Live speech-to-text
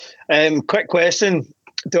Quick question.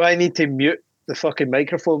 Do I need to mute the fucking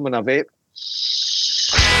microphone when I vape?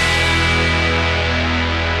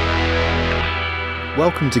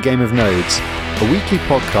 Welcome to Game of Nodes, a weekly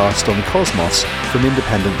podcast on Cosmos from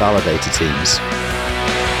independent validator teams.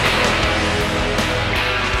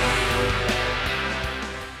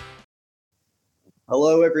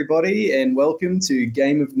 Hello, everybody, and welcome to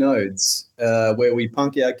Game of Nodes, where we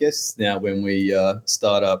punk our guests now when we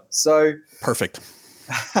start up. So perfect.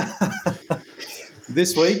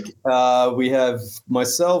 This week we have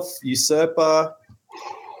myself, Usurper,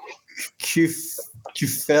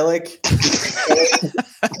 Kufelic,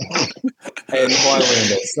 and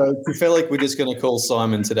Highlander. So Kufelic, we're just going to call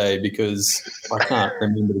Simon today because I can't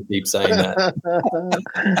remember to keep saying that.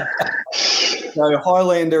 So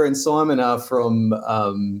Highlander and Simon are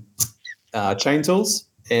from Chain Tools,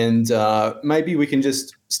 and maybe we can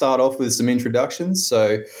just start off with some introductions.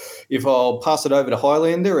 So if I'll pass it over to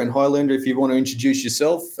Highlander, and Highlander, if you want to introduce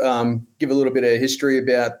yourself, give a little bit of history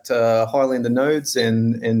about Highlander Nodes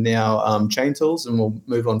and now Chain Tools, and we'll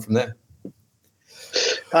move on from there.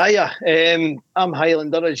 Hiya, I'm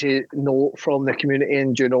Highlander, as you know, from the community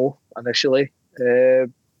in Juno initially,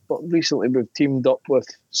 but recently we've teamed up with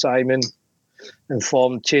Simon and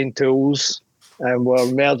formed Chain Tools, and we're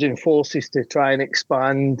merging forces to try and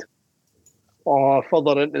expand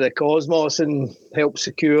further into the cosmos and help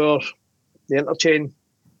secure the interchain.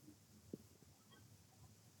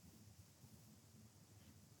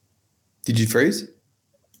 Did you freeze?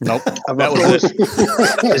 Nope. That was it. Is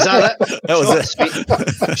that it? That was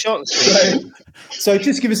it. Short and sweet. So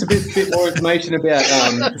just give us a bit more information about.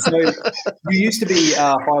 So you used to be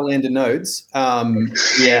Highlander Nodes.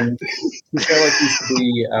 Yeah, Kufelic used to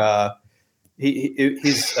be.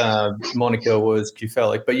 His moniker was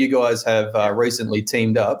Kufelic, but you guys have recently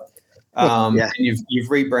teamed up. And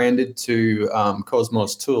you've rebranded to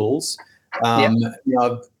Cosmos Tools.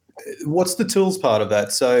 What's the tools part of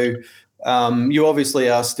that? So you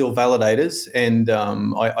obviously are still validators, and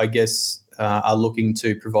I guess are looking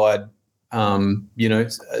to provide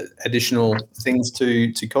additional things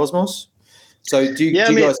to Cosmos. So do you guys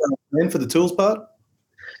have a plan for the tools part?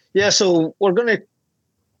 Yeah, so we're going to,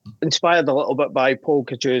 inspired a little bit by Paul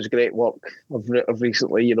Couture's great work of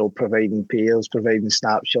recently, providing pairs, providing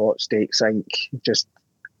snapshots, stake sync, just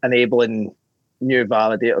enabling new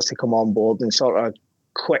validators to come on board and sort of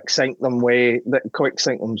quick sync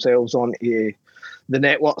themselves onto the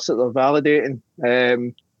networks that they're validating.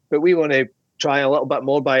 But we want to try a little bit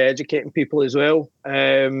more by educating people as well.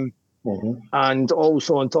 And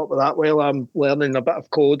also on top of that, while I'm learning a bit of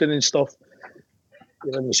coding and stuff,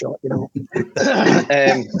 you're in the shot,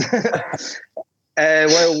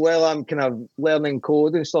 while I'm kind of learning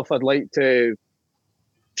code and stuff, I'd like to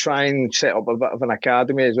try and set up a bit of an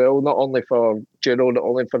academy as well, not only for Juno, not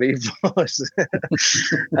only for EVOS,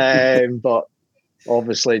 but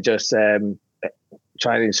obviously just trying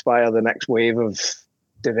to inspire the next wave of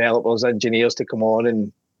developers, engineers to come on,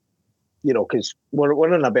 and because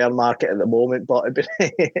we're in a bear market at the moment, but the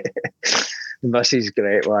missus is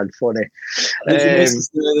great, man, funny. Does your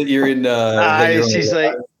missus know that you're in? She's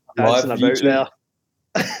like dancing about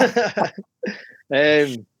there.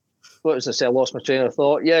 What was I say? I lost my train of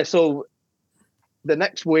thought. Yeah, so the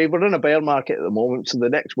next wave, we're in a bear market at the moment, so the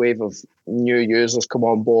next wave of new users come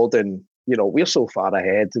on board, and we're so far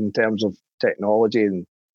ahead in terms of technology and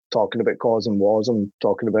talking about cause and wars and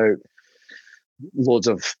talking about loads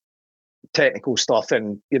of technical stuff,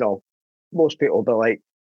 and most people will be like,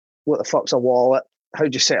 what the fuck's a wallet? How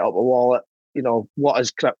do you set up a wallet? What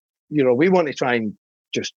is crypto? We want to try and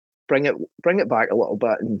just bring it back a little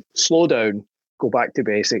bit and slow down, go back to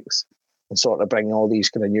basics, and sort of bring all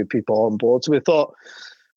these kind of new people on board. So we thought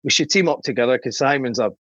we should team up together, because Simon's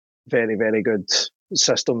a very, very good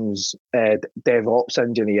systems DevOps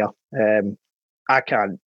engineer. I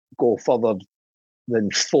can't go further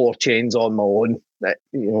than 4 chains on my own.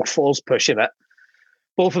 Four's pushing it.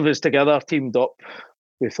 Both of us together teamed up.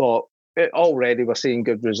 We thought already we're seeing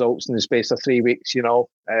good results in the space of 3 weeks, so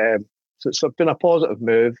it's been a positive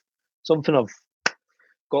move, something I've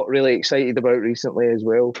got really excited about recently as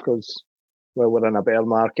well, because we're in a bear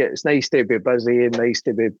market. It's nice to be busy and nice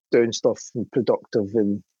to be doing stuff and productive,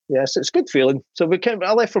 and yes, it's a good feeling. So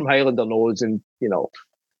I left from Highlander Nodes, and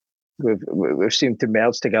we've seemed to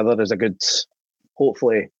merge together as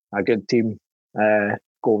hopefully a good team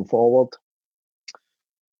going forward.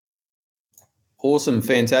 Awesome,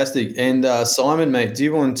 fantastic. And Simon, mate, do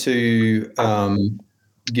you want to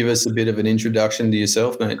give us a bit of an introduction to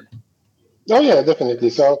yourself, mate? Oh yeah, definitely.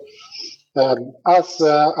 So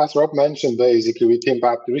As Rob mentioned, basically we teamed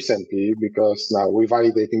up recently because now we're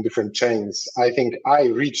validating different chains. I think I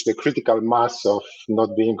reached the critical mass of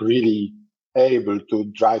not being really able to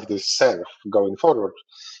drive this self going forward.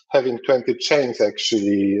 Having 20 chains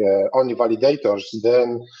actually, only validators,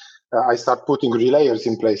 then I start putting relayers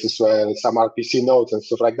in places where some RPC nodes and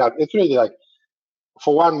stuff like that. It's really like,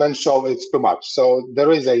 for one man show, it's too much. So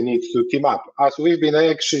there is a need to team up. As we've been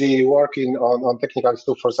actually working on technical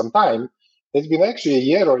stuff for some time, it's been actually a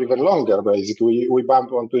year or even longer, basically. We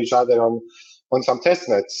bumped onto each other on some test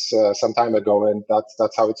nets some time ago, and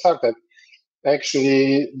that's how it started.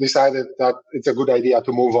 Actually decided that it's a good idea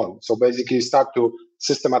to move on. So basically start to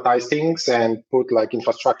systematize things and put like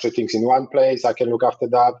infrastructure things in one place. I can look after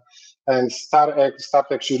that and start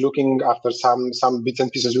actually looking after some bits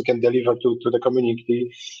and pieces we can deliver to the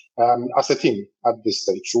community as a team at this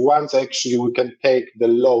stage. Once actually we can take the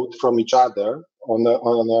load from each other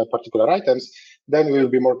on particular items, then we'll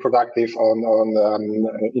be more productive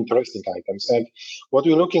on interesting items. And what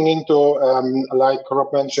we're looking into, like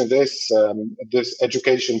Rob mentioned, this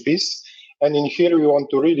education piece. And in here, we want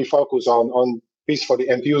to really focus on piece for the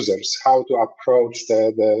end users, how to approach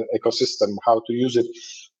the ecosystem, how to use it,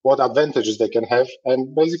 what advantages they can have,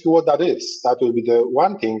 and basically what that is. That will be the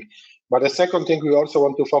one thing. But the second thing, we also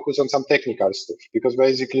want to focus on some technical stuff, because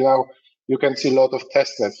basically now you can see a lot of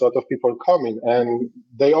test nets, a lot of people coming, and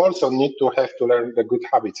they also need to have to learn the good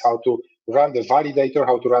habits, how to run the validator,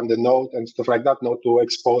 how to run the node and stuff like that, not to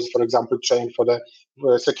expose, for example, chain for the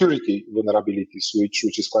security vulnerabilities,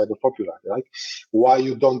 which is quite popular, right? Why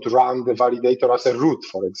you don't run the validator as a root,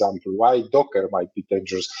 for example, why Docker might be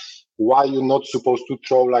dangerous, why you're not supposed to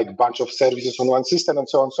throw like a bunch of services on one system and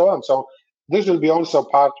so on, so on. So this will be also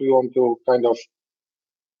part we want to kind of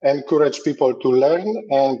encourage people to learn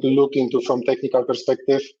and to look into from technical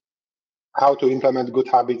perspective how to implement good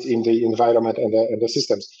habits in the environment and the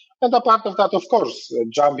systems. And a part of that, of course,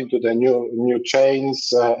 jump into the new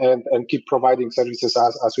chains and keep providing services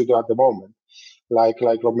as we do at the moment. Like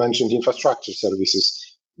Rob mentioned, infrastructure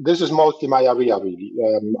services. This is mostly my area, really.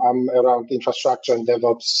 I'm around infrastructure and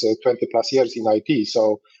DevOps 20 plus years in IT,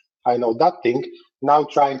 so I know that thing. Now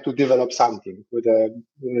trying to develop something with a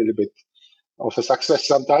little bit of a success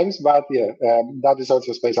sometimes, but yeah, that is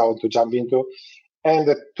also a space I want to jump into. And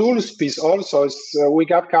the tools piece also is we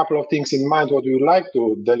got a couple of things in mind what we would like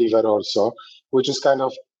to deliver also, which is kind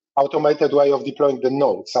of automated way of deploying the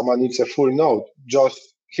node. Someone needs a full node. Just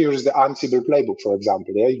here's the Ansible playbook, for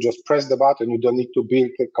example. Yeah, you just press the button. You don't need to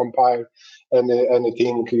build, compile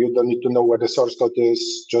anything. You don't need to know where the source code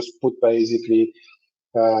is. Just put basically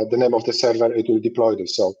the name of the server. It will deploy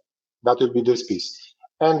this. So that will be this piece.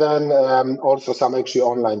 And then also some actually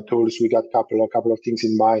online tools. We got a couple of things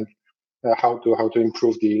in mind. How to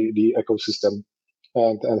improve the ecosystem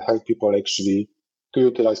and help people actually to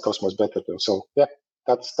utilize Cosmos better though. So yeah,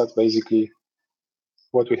 that's basically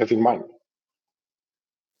what we have in mind.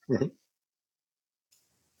 Mm-hmm.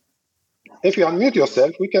 If you unmute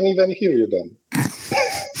yourself, we can even hear you then.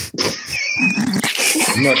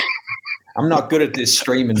 I'm not good at this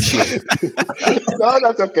streaming shit. No,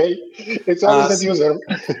 that's okay. It's always a user.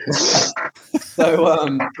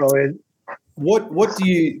 So What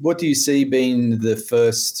do you see being the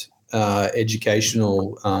first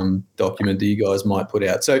educational document that you guys might put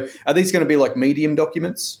out? So are these going to be like Medium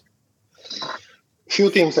documents? Few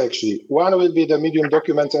things actually. One will be the Medium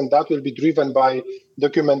documents, and that will be driven by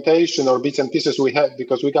documentation or bits and pieces we have,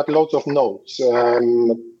 because we got lots of notes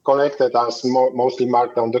collected as mostly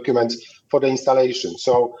markdown documents for the installation.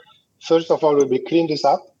 So first of all, we'll be clean this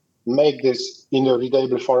up, make this in a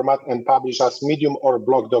readable format and publish as Medium or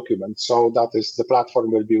blog documents. So that is the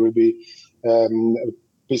platform will be a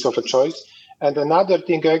piece of a choice. And another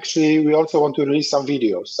thing, actually, we also want to release some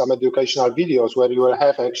videos, some educational videos where you will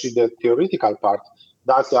have actually the theoretical part.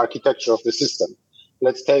 That's the architecture of the system.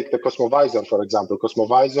 Let's take the Cosmovisor, for example.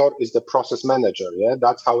 Cosmovisor is the process manager. Yeah,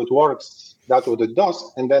 that's how it works. That's what it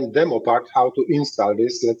does. And then demo part, how to install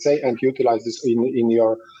this, let's say, and utilize this in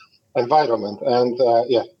your environment. And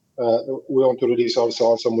we want to release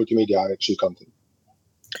also multimedia actually content.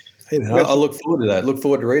 I look forward to that. Look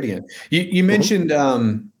forward to reading it. You mentioned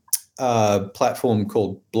a platform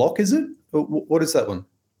called Block, is it? What is that one?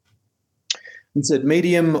 You said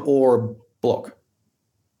Medium or Block?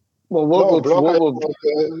 Well, Blog.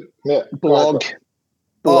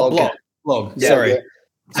 Blog. Sorry. Yeah.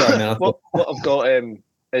 Sorry, man. What I've got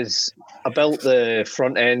is I built the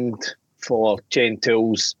front end for Chain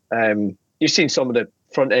Tools. You've seen some of the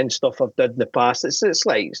front end stuff I've did in the past. It's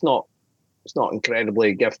not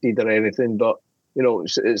incredibly gifted or anything, but you know,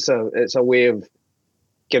 it's a way of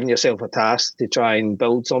giving yourself a task to try and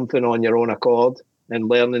build something on your own accord and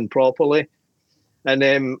learning properly.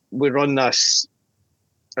 And we run this.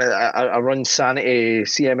 I run Sanity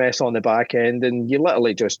CMS on the back end, and you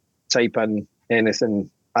literally just type in anything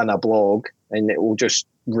in a blog, and it will just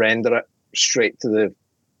render it straight to the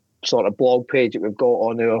sort of blog page that we've got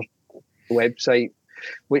on our website,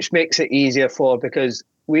 which makes it easier because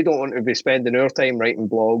we don't want to be spending our time writing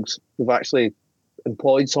blogs. We've actually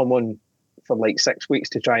employed someone for like 6 weeks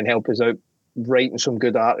to try and help us out writing some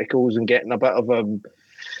good articles and getting a bit of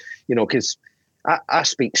because I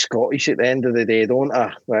speak Scottish at the end of the day, don't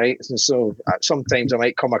I? Right, and so sometimes I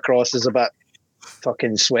might come across as a bit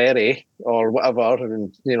fucking sweary or whatever,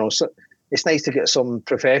 and so it's nice to get some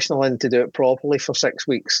professional in to do it properly for 6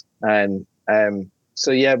 weeks. And so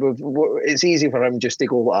yeah, it's easy for him just to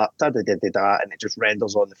go like that, and it just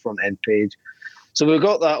renders on the front end page. So we've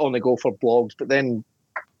got that on the go for blogs, but then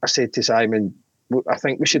I said to Simon, I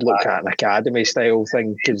think we should look at an academy style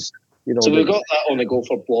thing because So we've got that on the go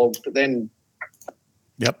for blogs, but then.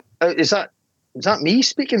 Yep. Is that me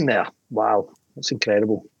speaking there? Wow, that's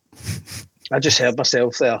incredible. I just heard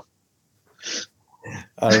myself there.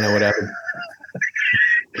 I don't know what happened.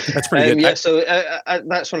 That's pretty good. Yeah, so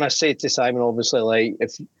that's when I said to Simon, obviously, like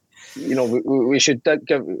if we should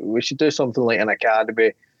do something like an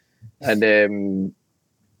academy, and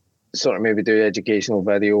sort of maybe do educational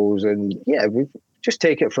videos, and yeah, we just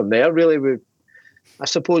take it from there. Really, I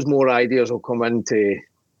suppose more ideas will come into.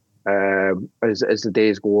 As the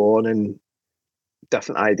days go on, and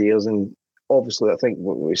different ideas, and obviously I think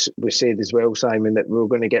what we said as well, Simon, that we're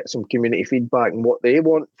going to get some community feedback and what they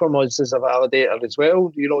want from us as a validator as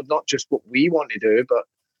well, not just what we want to do, but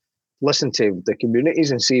listen to the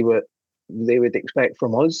communities and see what they would expect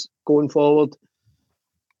from us going forward.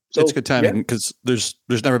 So, it's good timing because there's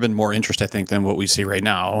never been more interest, I think, than what we see right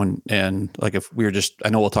now. And like if we were I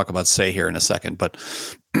know we'll talk about Say here in a second, but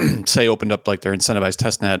Say opened up like their incentivized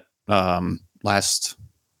testnet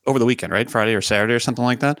over the weekend, right? Friday or Saturday or something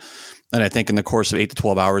like that. And I think in the course of 8 to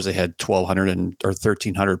 12 hours, they had 1,200 or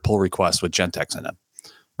 1,300 pull requests with Gentex in it,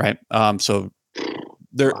 right? So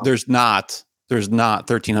there's not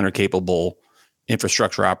 1,300 capable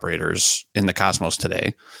infrastructure operators in the Cosmos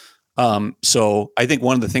today. So I think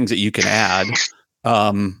one of the things that you can add,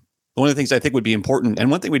 one of the things I think would be important, and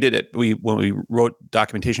one thing we did when we wrote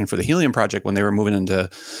documentation for the Helium project when they were moving into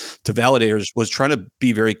validators, was trying to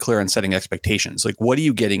be very clear on setting expectations. Like, what are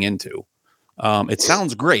you getting into? It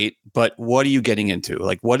sounds great, but what are you getting into?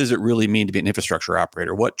 Like, what does it really mean to be an infrastructure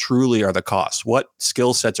operator? What truly are the costs? What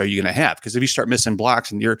skill sets are you going to have? Because if you start missing blocks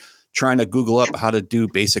and you're trying to Google up how to do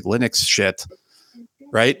basic Linux shit,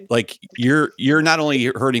 right? Like you're not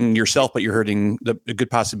only hurting yourself, but you're hurting a good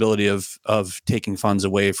possibility of taking funds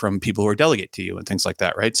away from people who are delegate to you and things like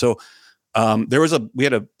that, right? So we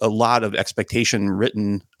had a lot of expectation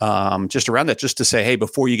written just around that, just to say, hey,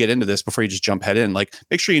 before you get into this, before you just jump head in, like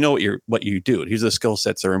make sure you know what you do. Here's the skill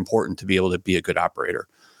sets that are important to be able to be a good operator.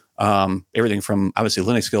 Everything from obviously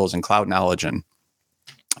Linux skills and cloud knowledge and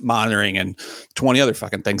monitoring and 20 other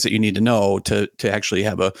fucking things that you need to know to actually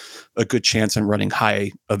have a good chance in running high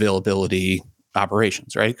availability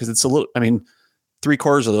operations, right? Because it's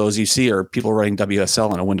 3/4 of those you see are people running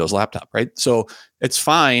WSL on a Windows laptop, right? So it's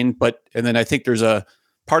fine, and then I think there's a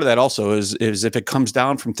part of that also is if it comes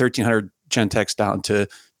down from 1,300 Gentex down to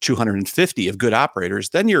 250 of good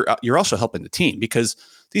operators, then you're also helping the team, because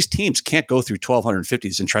these teams can't go through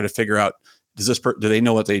 1,250s and try to figure out do they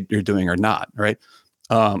know what they're doing or not, right?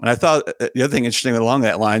 And I thought the other thing interesting along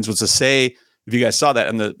that lines was to Say, if you guys saw that,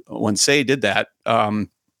 and when Say did that,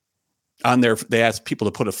 on there, they asked people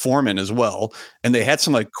to put a form in as well, and they had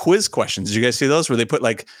some like quiz questions. Did you guys see those? Where they put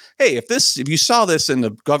like, "Hey, if you saw this in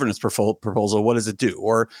the governance proposal, what does it do?"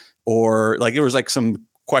 Or like there was like some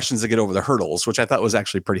questions to get over the hurdles, which I thought was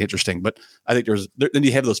actually pretty interesting. But I think then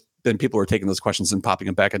you have then people are taking those questions and popping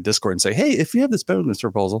them back on Discord and say, "Hey, if you have this governance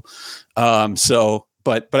proposal,"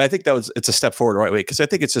 But I think it's a step forward the right way, because I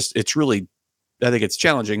think I think it's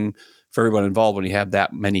challenging for everyone involved when you have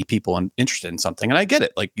that many people interested in something. And I get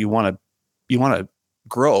it. Like you want to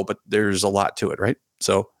grow, but there's a lot to it, right?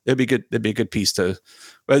 So it'd be a good piece to.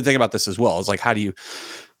 But the thing about this as well is like, how do you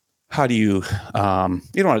you don't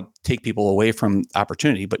want to take people away from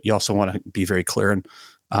opportunity, but you also want to be very clear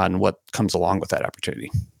on what comes along with that opportunity.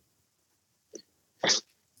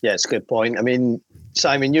 Yeah, it's a good point. I mean,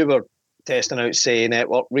 Simon, you were testing out Say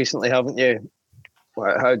Network recently, haven't you?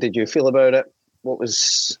 How did you feel about it? What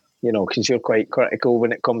was, because you're quite critical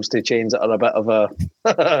when it comes to chains that are a bit of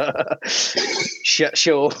a shit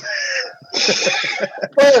show.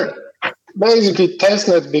 Well, basically,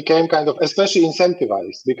 testnet became kind of especially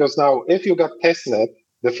incentivized, because now if you got testnet,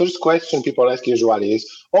 the first question people ask usually is,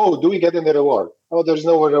 "Oh, do we get any reward?" "Oh, there's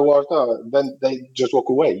no reward." "Oh," then they just walk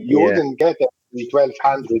away. You wouldn't get the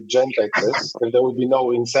 1,200 Gentexes if there would be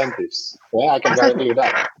no incentives. Yeah, I can guarantee you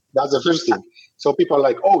that. That's the first thing. So people are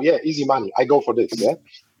like, "Oh yeah, easy money. I go for this." Yeah,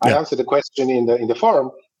 I answer the question in the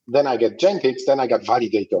forum. Then I get Gentex. Then I get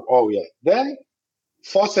Validator. Oh yeah. Then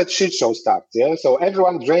faucet shit show starts. Yeah, so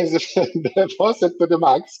everyone drains the faucet to the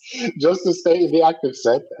max just to stay in the active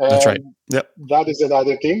set. That's right. Yep. That is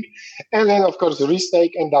another thing. And then of course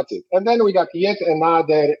restake, and that's it. And then we got yet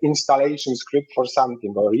another installation script for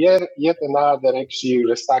something, or yet another actually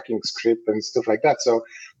restacking script and stuff like that. So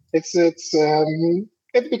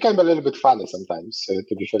it became a little bit funny sometimes,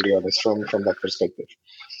 to be fairly honest, from that perspective.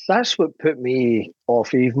 That's what put me off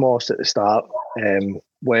EveMoss at the start,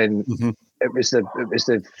 when it was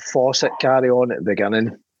the faucet carry on at the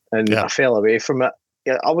beginning, and I fell away from it.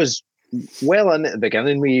 Yeah, I was well in at the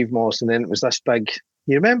beginning with EveMoss, and then it was this big.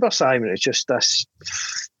 You remember, Simon? It's just this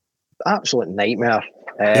absolute nightmare.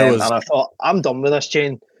 And I thought, I'm done with this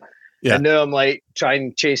chain. Yeah. And now I'm like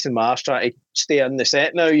chasing Mars, trying to stay in the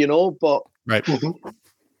set now, but right.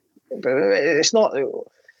 But it's not.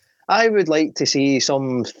 I would like to see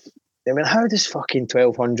some. I mean, how does fucking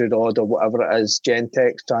 1,200 odd or whatever it is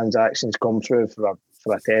Gentex transactions come through for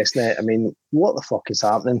a test net? I mean, what the fuck is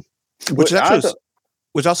happening? Which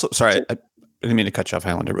also, sorry, I didn't mean to cut you off,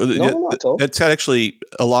 Highlander. No, not at all. It's actually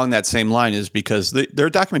along that same line, is because their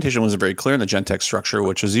documentation wasn't very clear in the Gentex structure,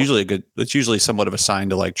 which is usually it's usually somewhat of a sign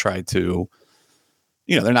to like try to,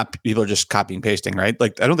 they're not, people are just copying and pasting, right?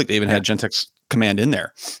 Like, I don't think they even had Gentex command in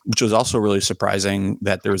there, which was also really surprising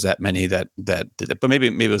that there was that many that did it. But maybe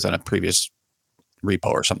it was on a previous repo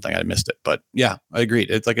or something. I missed it. But yeah, I agreed.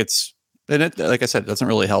 It's like like I said, it doesn't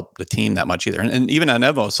really help the team that much either. And even on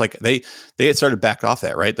EveMoss, like they had started back off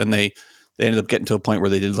that, right? Then they ended up getting to a point where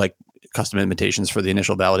they did like custom invitations for the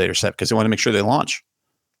initial validator set because they want to make sure they launch,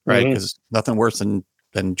 right? Because nothing worse than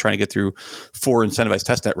trying to get through 4 incentivized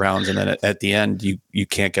testnet rounds, and then at the end you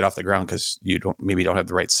can't get off the ground because you don't have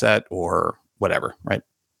the right set or whatever, right?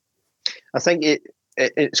 I think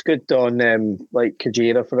it's good on like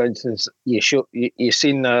Kujira, for instance. You've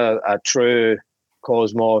seen a true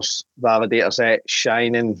Cosmos validator set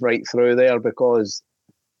shining right through there, because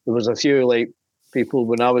there was a few like people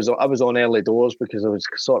when I was on early doors, because I was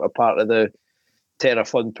sort of part of the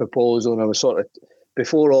TerraFund proposal, and I was sort of,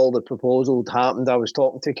 before all the proposal happened, I was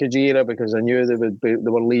talking to Kujira because I knew they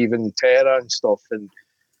were leaving Terra and stuff,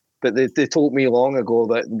 but they told me long ago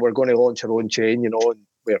that we're going to launch our own chain, and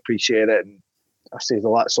we appreciate it. And I said,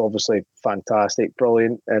 well, that's obviously fantastic,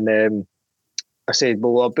 brilliant. And I said,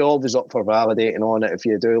 well, I'll be always up for validating on it if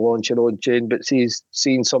you do launch your own chain. But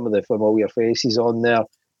seeing some of the familiar faces on there,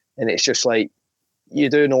 and it's just like, you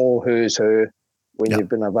do know who's who when you've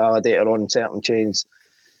been a validator on certain chains,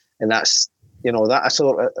 and that's that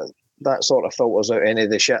sort of filters out any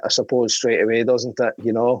of the shit, I suppose, straight away, doesn't it?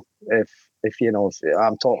 If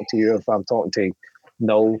I'm talking to you, if I'm talking to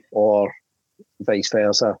Null or vice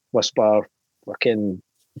versa, Whisper, fucking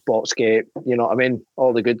Botscape, I mean,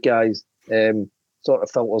 all the good guys, sort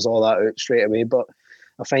of filters all that out straight away. But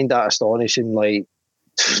I find that astonishing, like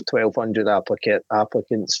 1,200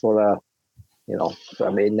 applicants for a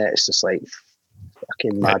mainnet. It's just like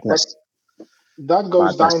fucking madness. That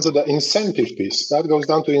goes down to the incentive piece.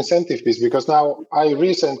 Because now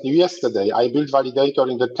yesterday, I built validator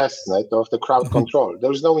in the testnet of the crowd control.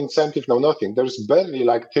 There's no incentive, no nothing. There's barely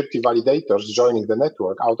like 30 validators joining the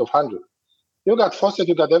network out of 100. You got faucet,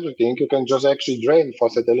 you got everything. You can just actually drain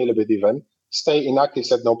faucet a little bit even, stay inactive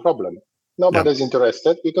set, no problem. Nobody's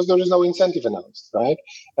interested because there is no incentive announced, right?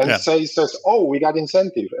 And says, oh, we got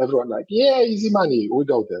incentive. Everyone like, yeah, easy money, we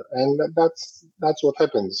go there. And that's what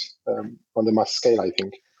happens on the mass scale, I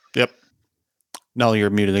think. Yep. No, you're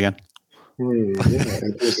muted again.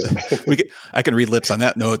 I can read lips on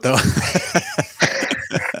that note, though.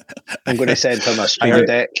 I'm going to send him a stream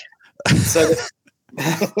deck. So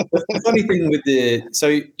the funny thing with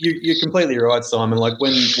you're completely right, Simon. Like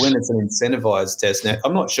when it's an incentivized testnet,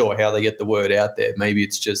 I'm not sure how they get the word out there. Maybe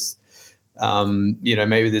it's just,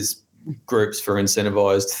 maybe there's groups for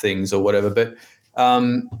incentivized things or whatever. But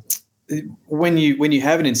when you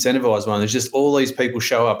have an incentivized one, there's just all these people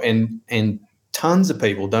show up, and tons of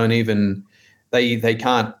people don't even they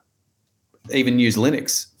can't even use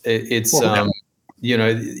Linux. It's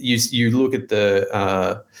you look at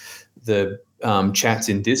the chats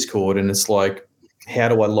in Discord, and it's like, how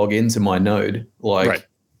do I log into my node? Like,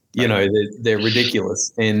 they're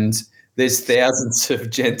ridiculous. And there's thousands of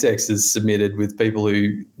Gentexes submitted with people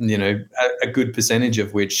who, a good percentage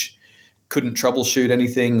of which couldn't troubleshoot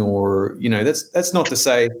anything, or, that's not to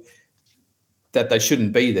say that they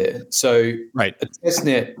shouldn't be there. So Right. a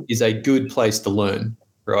testnet is a good place to learn,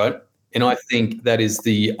 right? And I think that is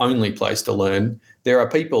the only place to learn. There are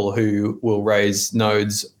people who will raise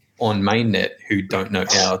nodes on mainnet who don't know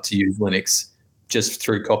how to use Linux just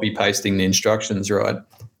through copy pasting the instructions, right?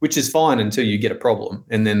 Which is fine until you get a problem.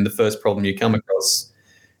 And then the first problem you come across,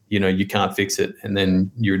 you can't fix it, and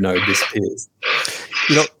then your node disappears.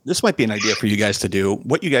 This might be an idea for you guys to do.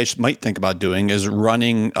 What you guys might think about doing is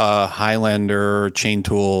running a Highlander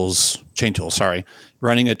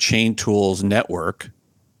running a Chain Tools network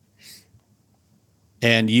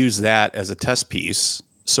and use that as a test piece.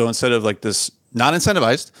 So instead of like this, not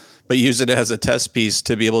incentivized, but use it as a test piece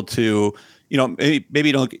to be able to, maybe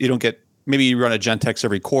you don't get. Maybe you run a Gentex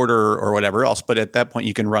every quarter or whatever else, but at that point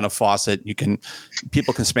you can run a faucet.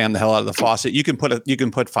 People can spam the hell out of the faucet. You can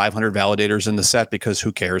put 500 validators in the set because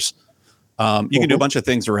who cares? You can do a bunch of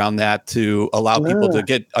things around that to allow people to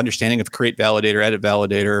get understanding of create validator, edit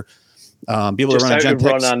validator, be able to run a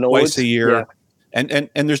Gentex twice a year. Yeah.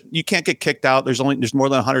 And you can't get kicked out. There's more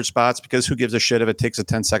than 100 spots because who gives a shit if it takes a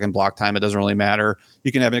 10-second block time? It doesn't really matter.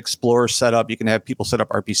 You can have an Explorer set up. You can have people set up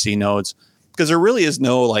RPC nodes. Because there really is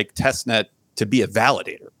no like test net to be a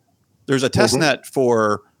validator. There's a test net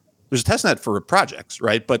for projects,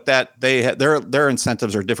 right? But that their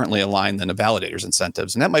incentives are differently aligned than a validator's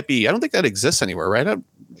incentives, and that might be. I don't think that exists anywhere, right? I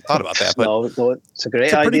thought about that, but no, it's a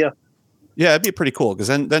great idea. Yeah, it'd be pretty cool because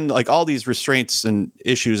then like all these restraints and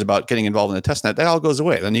issues about getting involved in the test net, that all goes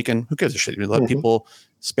away. Then you can, who gives a shit? You let people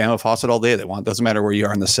spam a faucet all day they want. Doesn't matter where you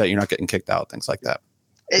are in the set, you're not getting kicked out. Things like that.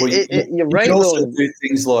 You're right. You can also do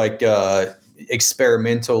things like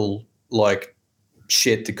experimental like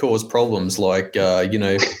shit to cause problems, like have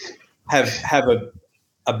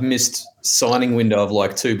a missed signing window of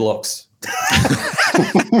like 2 blocks.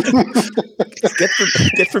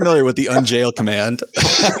 Get familiar with the unjail command.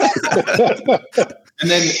 and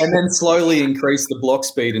then slowly increase the block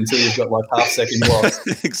speed until you've got like half-second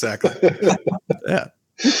blocks. Exactly. Yeah.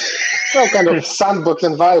 Well, kind of sandbox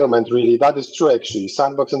environment, really. That is true, actually.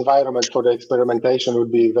 Sandbox environment for the experimentation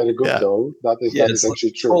would be very good, though. That is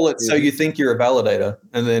actually true. Call it so you think you're a validator,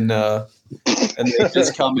 and then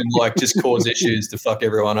just come and like just cause issues to fuck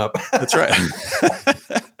everyone up. That's right.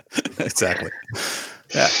 Exactly.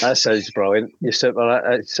 Yeah, that sounds brilliant. You're super.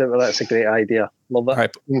 That's a great idea. Love it. All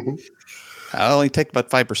right. I'll only take about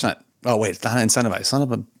 5%. Oh wait, it's not incentivized. Son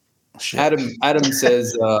of a shit. Adam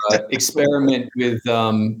says experiment with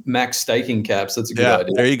max staking caps. That's a good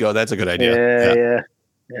idea. There you go. That's a good idea.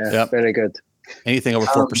 Yeah. Very good. Anything over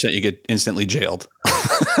 4%, you get instantly jailed.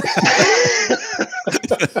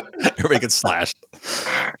 Everybody gets slashed.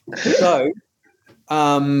 So,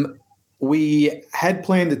 we had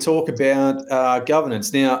planned to talk about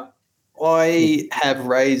governance. Now, I have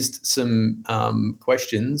raised some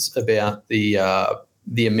questions about the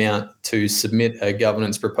amount to submit a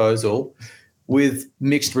governance proposal with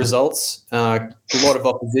mixed results. A lot of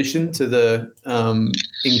opposition to the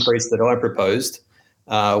increase that I proposed,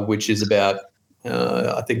 which is about,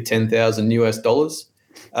 I think, $10,000 US.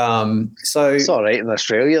 So it's all right in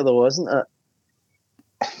Australia, though, isn't it?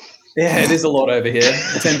 Yeah, it is a lot over here.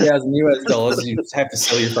 $10,000 US. You just have to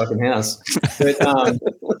sell your fucking house. But,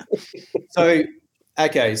 so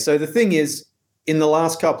the thing is, in the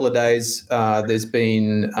last couple of days, there's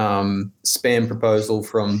been spam proposal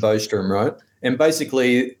from Bostrom, right? And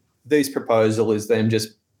basically, this proposal is them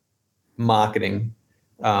just marketing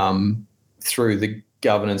through the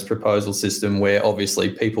governance proposal system, where obviously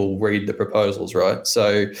people read the proposals, right?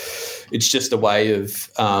 So it's just a way of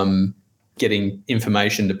getting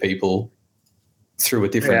information to people through a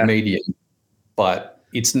different medium, but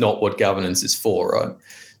it's not what governance is for, right?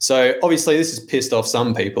 So obviously this has pissed off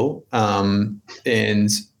some people, and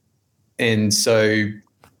so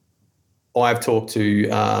I've talked to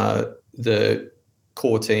the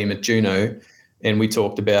core team at Juno, and we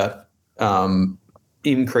talked about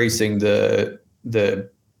increasing the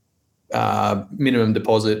minimum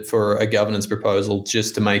deposit for a governance proposal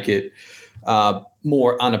just to make it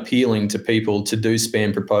more unappealing to people to do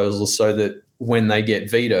spam proposals, so that when they get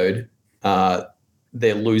vetoed,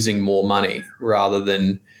 they're losing more money rather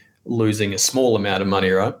than losing a small amount of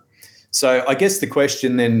money, right? So I guess the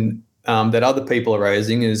question then that other people are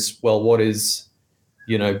raising is, well, what's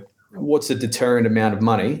a deterrent amount of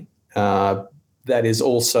money that is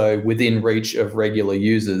also within reach of regular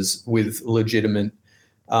users with legitimate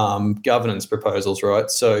governance proposals,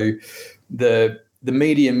 right? So the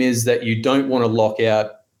medium is that you don't want to lock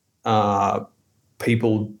out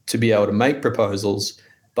people to be able to make proposals,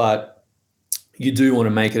 but you do want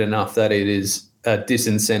to make it enough that it is a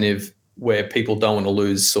disincentive where people don't want to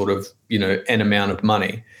lose sort of, an amount of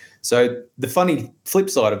money. So the funny flip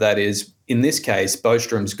side of that is, in this case,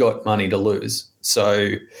 Bostrom's got money to lose.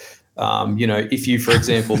 So, if you, for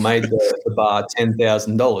example, made the bar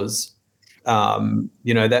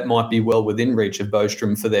 $10,000, that might be well within reach of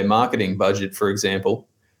Bostrom for their marketing budget, for example.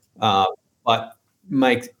 But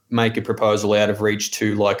make a proposal out of reach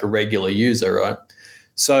to like a regular user, right?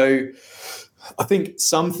 So I think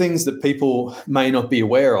some things that people may not be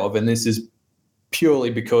aware of, and this is purely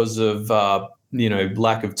because of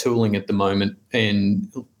lack of tooling at the moment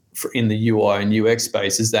and in the UI and UX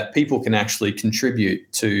space, is that people can actually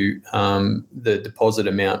contribute to the deposit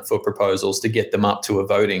amount for proposals to get them up to a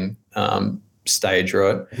voting stage,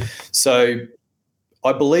 right? So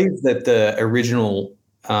I believe that the original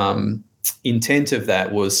intent of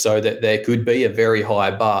that was so that there could be a very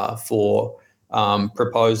high bar for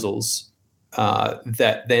proposals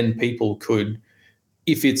that then people could,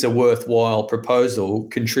 if it's a worthwhile proposal,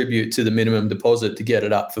 contribute to the minimum deposit to get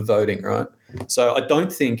it up for voting, right? So I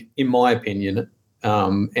don't think, in my opinion,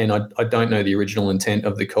 and I don't know the original intent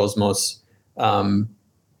of the Cosmos,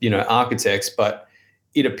 architects, but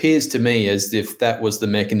it appears to me as if that was the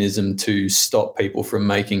mechanism to stop people from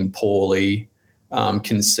making poorly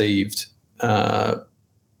conceived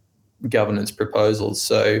governance proposals.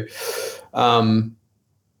 So, that's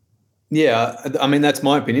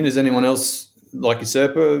my opinion. Does anyone else, like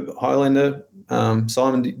Usurper, Highlander,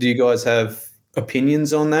 Simon, do you guys have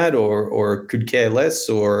opinions on that, or could care less?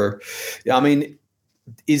 Or,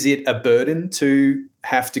 is it a burden to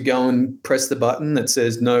have to go and press the button that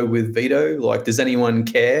says no with veto? Like, does anyone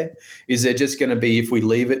care? Is there just going to be, if we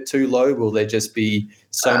leave it too low, will there just be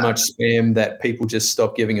so much spam that people just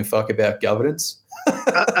stop giving a fuck about governance?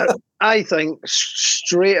 I think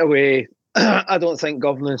straight away, I don't think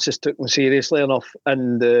governance is taken seriously enough,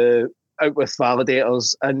 and out with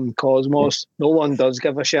validators and Cosmos, no one does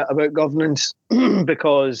give a shit about governance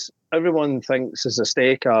because everyone thinks as a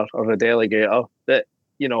staker or a delegator that,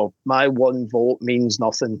 my one vote means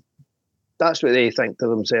nothing. That's what they think to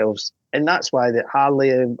themselves. And that's why that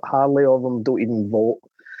hardly of them don't even vote.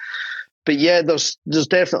 But yeah, there's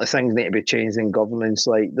definitely things need to be changed in governance.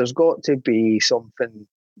 Like, there's got to be something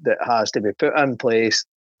that has to be put in place.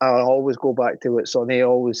 I always go back to what Sonny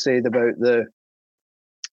always said about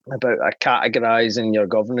categorising your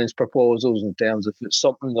governance proposals in terms of, if it's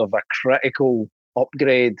something of a critical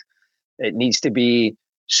upgrade, it needs to be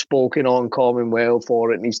spoken on Commonwealth,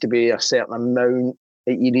 or it needs to be a certain amount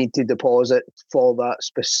that you need to deposit for that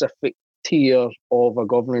specific tier of a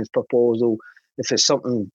governance proposal. If it's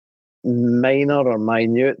something minor or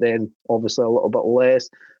minute, then obviously a little bit less.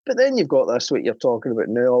 But then you've got this, what you're talking about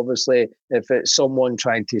now, obviously, if it's someone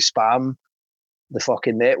trying to spam the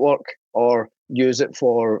fucking network or use it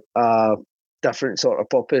for a different sort of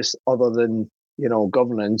purpose other than,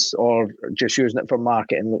 governance, or just using it for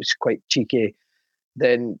marketing, which is quite cheeky,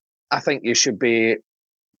 then I think you should be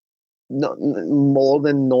not more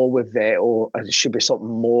than no with veto. It should be something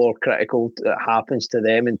more critical that happens to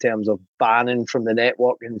them in terms of banning from the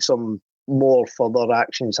network and some more further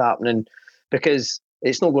actions happening, because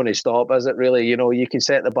it's not going to stop, is it really? You can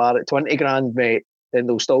set the bar at 20 grand, mate, and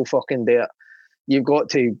they'll still fucking do it. You've got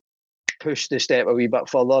to push the step a wee bit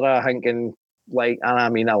further, I think, and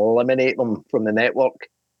eliminate them from the network,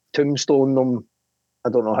 tombstone them. I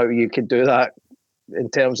don't know how you could do that in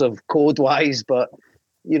terms of code wise, but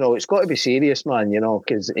it's got to be serious, man,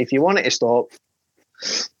 because if you want it to stop,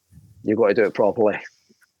 you've got to do it properly.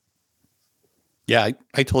 Yeah,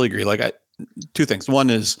 I totally agree. Like, two things.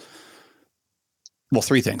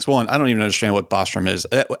 Three things. One, I don't even understand what Bostrom is.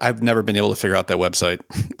 I've never been able to figure out that website.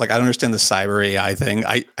 Like, I don't understand the cyber AI thing.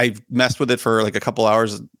 I've messed with it for like a couple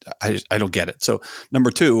hours. I don't get it. So number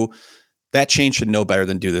two, that chain should know better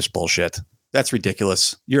than do this bullshit. That's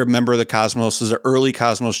ridiculous. You're a member of the Cosmos. This is an early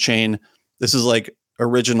Cosmos chain. This is like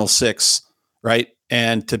original 6, right?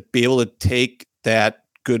 And to be able to take that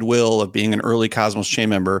goodwill of being an early Cosmos chain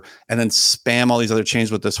member and then spam all these other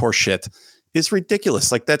chains with this horse shit is ridiculous.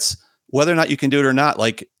 Like, that's, whether or not you can do it or not,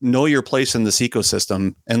 like, know your place in this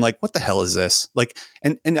ecosystem. And like, what the hell is this? Like,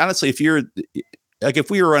 and honestly, if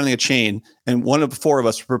we were running a chain and one of the 4 of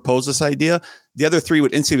us proposed this idea, the other 3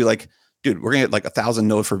 would instantly be like, dude, we're going to get like 1,000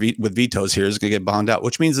 no with vetoes here. It's going to get bombed out,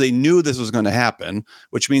 which means they knew this was going to happen,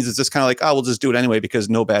 which means it's just kind of like, oh, we'll just do it anyway because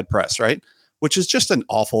no bad press, right? Which is just an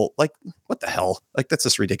awful, like, what the hell? Like, that's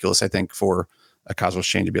just ridiculous, I think, for a Cosmos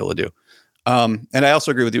chain to be able to do. And I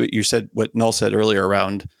also agree with you. You said what Null said earlier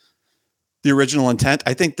around the original intent.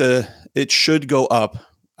 I think it should go up.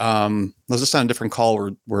 I was just on a different call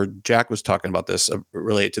where Jack was talking about this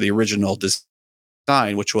related to the original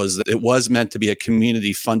design, which was that it was meant to be a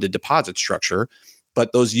community funded deposit structure.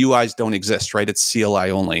 but those UIs don't exist, right? It's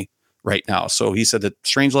CLI only right now. So he said that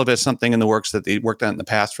Strangelove has something in the works that they worked on in the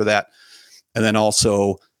past for that. And then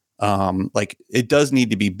also, like, it does need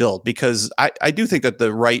to be built, because I do think that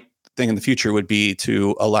the right thing in the future would be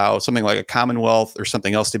to allow something like a Commonwealth or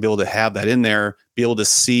something else to be able to have that in there, be able to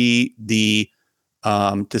see the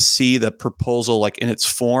proposal like in its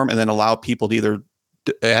form, and then allow people to either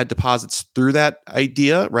add deposits through that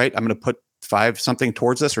idea, right? I'm going to put 5 something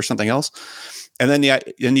towards this or something else. And then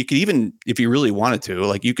you could even, if you really wanted to,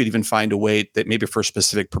 like, you could even find a way that maybe for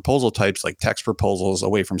specific proposal types, like text proposals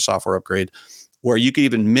away from software upgrade, where you could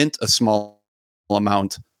even mint a small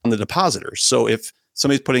amount on the depositors. So if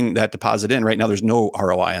somebody's putting that deposit in right now, there's no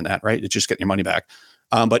ROI on that, right? It's just getting your money back.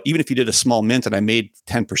 But even if you did a small mint and I made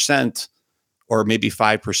 10% or maybe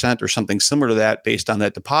 5% or something similar to that based on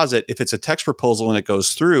that deposit, if it's a text proposal and it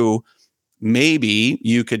goes through, maybe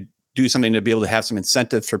you could do something to be able to have some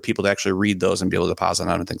incentive for people to actually read those and be able to deposit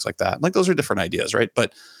on and things like that. Like, those are different ideas, right?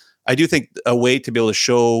 But I do think a way to be able to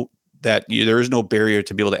show that there is no barrier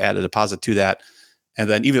to be able to add a deposit to that. And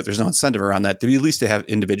then even if there's no incentive around that, to be at least to have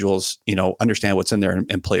individuals, understand what's in there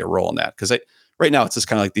and play a role in that. Because right now it's just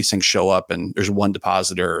kind of like these things show up and there's one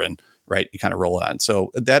depositor and right, you kind of roll on.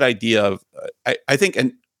 So that idea of, I think,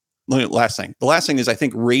 and the last thing is, I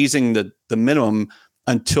think raising the minimum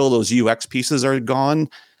until those UX pieces are gone,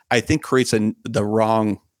 I think creates the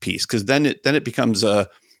wrong piece, because then it becomes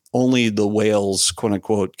only the whales, quote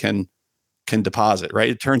unquote, can deposit, right?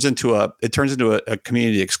 It turns into a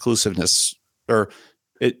community exclusiveness, or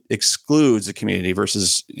it excludes the community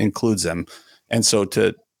versus includes them. And so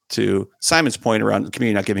to Simon's point around the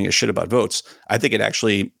community not giving a shit about votes, I think it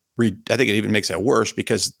actually I think it even makes it worse,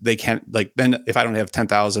 because they can't, like, then if I don't have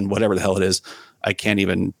 10,000, whatever the hell it is, I can't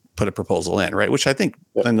even put a proposal in, right? Which I think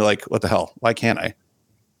then they're like, what the hell? Why can't I?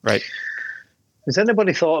 Right. Has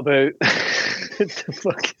anybody thought about like,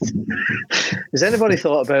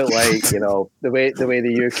 the way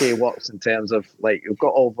the UK works in terms of, like, we've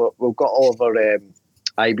got all of our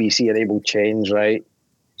IBC enabled chains, right?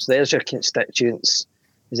 So there's your constituents.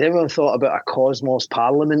 Has anyone thought about a Cosmos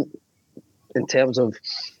Parliament in terms of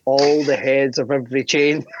all the heads of every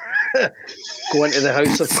chain going to the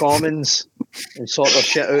House of Commons and sort their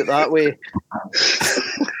shit out that way?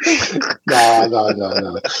 No.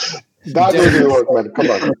 That doesn't work, man. Come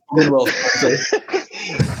on.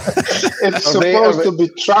 It's supposed to be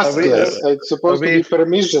trustless. It's supposed to be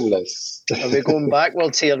permissionless. Are we going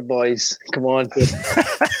backwards here, boys? Come on. I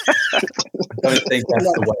don't think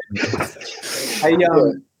that's the way. Hey,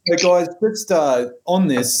 guys, just on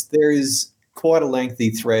this, there is quite a lengthy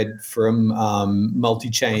thread from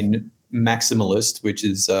multi-chain maximalist, which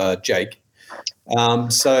is Jake.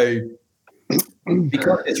 So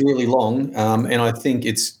because it's really long, and I think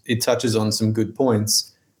it touches on some good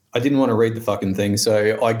points, I didn't want to read the fucking thing,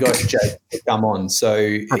 so I got Jake to come on. So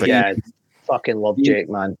yeah, fucking love Jake,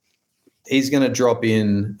 man. He's going to drop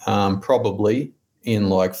in probably in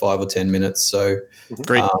like 5 or 10 minutes. So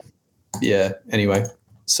great. Yeah. Anyway,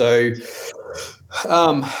 so it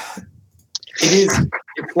is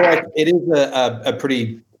a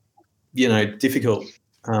pretty difficult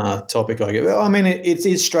topic. I guess. I mean, it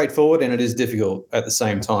is straightforward and it is difficult at the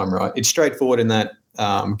same time, right? It's straightforward in that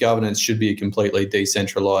governance should be a completely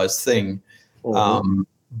decentralized thing,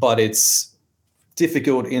 but it's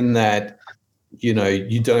difficult in that you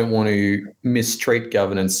don't want to mistreat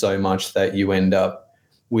governance so much that you end up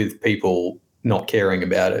with people not caring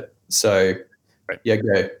about it. So, yeah,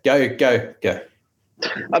 go.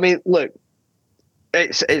 I mean, look,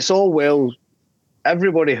 it's all well.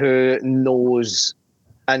 Everybody who knows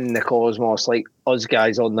in the cosmos, like us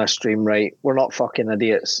guys on this stream, right? We're not fucking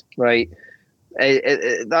idiots, right?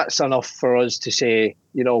 That's enough for us to say,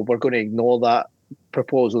 we're going to ignore that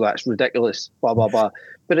proposal. That's ridiculous, blah, blah, blah.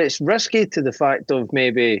 But it's risky to the fact of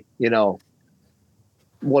maybe,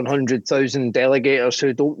 100,000 delegators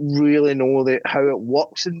who don't really know how it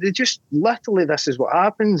works. And they just, literally, this is what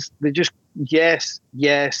happens. They just, yes,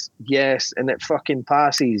 and it fucking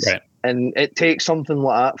passes. Right. And it takes something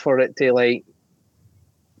like that for it to, like,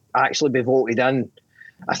 actually be voted in.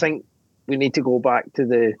 I think we need to go back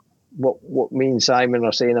to what me and Simon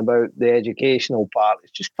are saying about the educational part.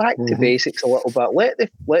 It's just back to basics a little bit. Let the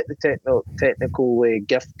technically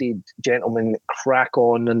gifted gentlemen crack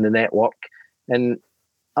on in the network. And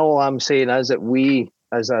all I'm saying is that we,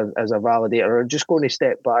 as a validator, are just going to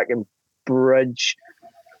step back and bridge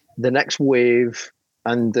the next wave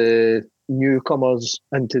and the newcomers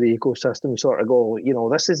into the ecosystem. Sort of go,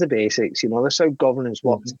 this is the basics. This is how governance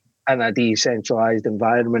works in a decentralized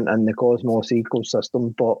environment in the Cosmos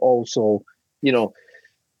ecosystem. But also,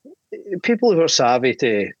 people who are savvy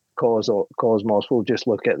to Cosmos will just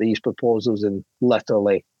look at these proposals and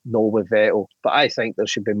literally no with veto. But I think there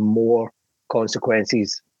should be more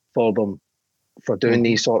consequences for them for doing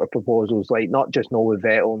these sort of proposals, like not just no with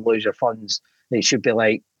veto and lose your funds. It should be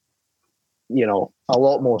like, you know, a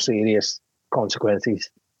lot more serious consequences.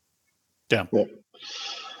 Yeah.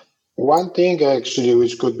 One thing actually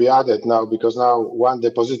which could be added now, because now one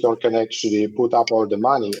depositor can actually put up all the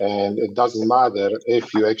money, and it doesn't matter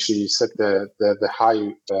if you actually set the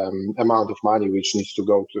high amount of money which needs to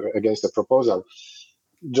go to against the proposal.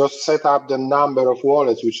 Just set up the number of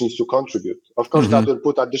wallets which needs to contribute. Of course, that will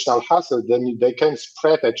put additional hassle. Then they can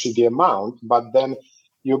spread actually the amount, but then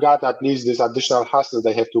you got at least this additional hassle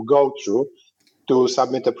they have to go through to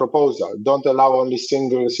submit a proposal. Don't allow only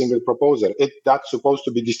single proposal. That's supposed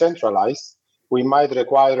to be decentralized. We might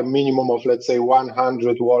require a minimum of, let's say,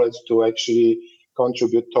 100 wallets to actually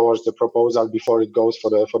contribute towards the proposal before it goes for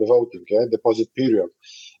the voting, deposit period.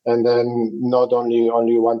 And then not only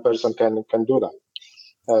one person can do that.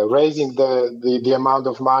 Raising the amount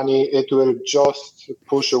of money, it will just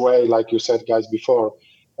push away, like you said, guys, before,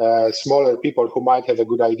 smaller people who might have a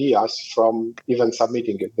good ideas from even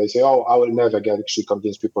submitting it. They say, oh, I will never actually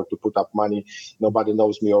convince people to put up money. Nobody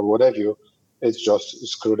knows me or whatever. It's just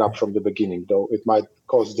screwed up from the beginning, though it might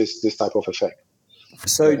cause this type of effect.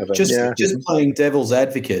 So just playing devil's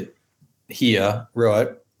advocate here, right?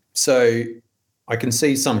 So I can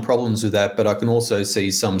see some problems with that, but I can also see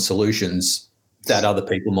some solutions that other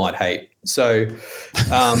people might hate. So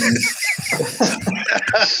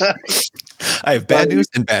I have bad news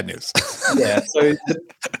and bad news. Yeah. So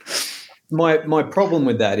my problem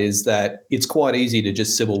with that is that it's quite easy to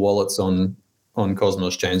just civil wallets on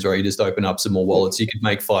Cosmos chains, right? You just open up some more wallets. You could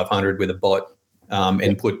make 500 with a bot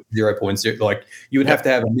and put 0.0. Like you would have to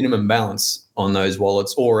have a minimum balance on those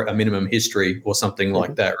wallets or a minimum history or something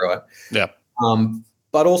like that, right? Yeah.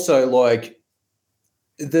 But also like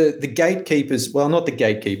the gatekeepers, well, not the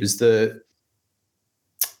gatekeepers,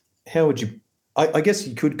 how would you, I guess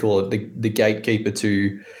you could call it the gatekeeper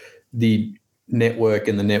to the network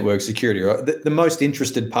and the network security, right? The most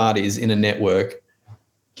interested parties in a network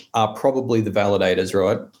are probably the validators,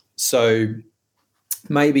 right? So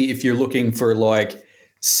maybe if you're looking for like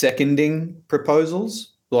seconding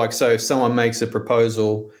proposals, like so if someone makes a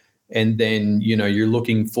proposal and then, you know, you're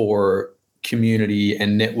looking for community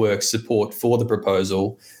and network support for the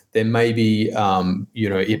proposal, then maybe, you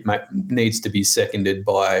know, it needs to be seconded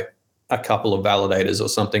by a couple of validators or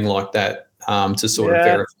something like that to sort of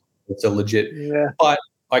verify it's a legit. Yeah. But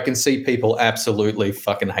I can see people absolutely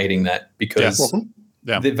fucking hating that because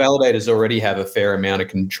the validators already have a fair amount of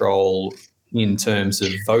control in terms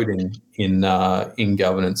of voting in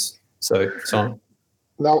governance. So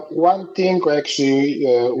now, one thing actually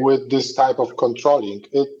with this type of controlling,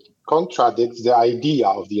 it contradicts the idea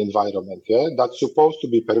of the environment. Yeah, that's supposed to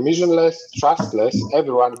be permissionless, trustless.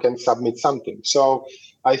 Everyone can submit something. So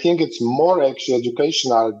I think it's more actually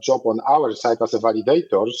educational job on our side as a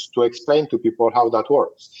validators to explain to people how that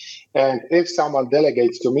works. And if someone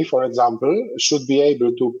delegates to me, for example, should be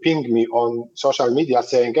able to ping me on social media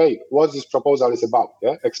saying, hey, what this proposal is about.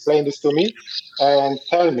 Yeah? Explain this to me and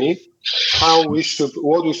tell me what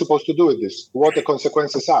we're supposed to do with this, what the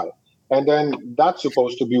consequences are. And then that's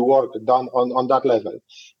supposed to be work done on that level.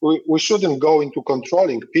 We shouldn't go into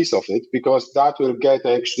controlling piece of it because that will get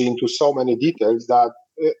actually into so many details that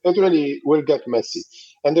it really will get messy.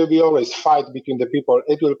 And there'll be always fight between the people.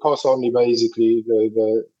 It will cause only basically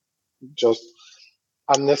the just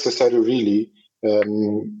unnecessary, really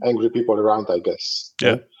angry people around, I guess.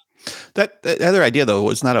 Yeah. That other idea, though,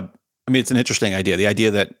 was not it's an interesting idea. The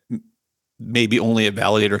idea that maybe only a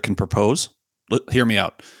validator can propose. Hear me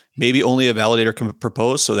out. Maybe only a validator can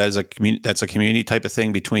propose. So that's a community type of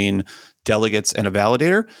thing between delegates and a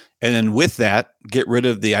validator. And then with that, get rid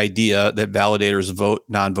of the idea that validators vote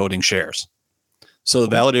non-voting shares. So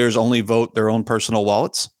the validators only vote their own personal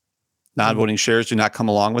wallets. Non-voting shares do not come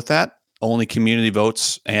along with that. Only community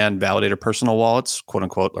votes and validator personal wallets, quote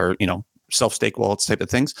unquote, or, you know, self-stake wallets type of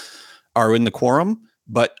things are in the quorum,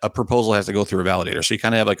 but a proposal has to go through a validator. So you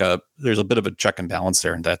kind of have there's a bit of a check and balance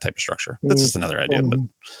there in that type of structure. That's just another idea.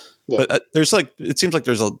 But there's it seems like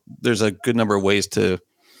there's a good number of ways to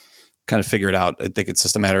kind of figure it out. I think it's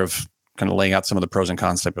just a matter of kind of laying out some of the pros and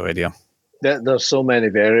cons type of idea. There's so many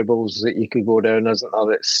variables that you could go down, isn't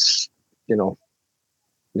there? It's, you know,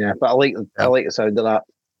 but I like the sound of that.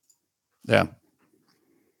 Yeah.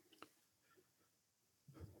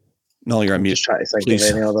 No, you're on mute. Just trying to think Please.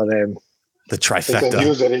 of any other. The trifecta. It's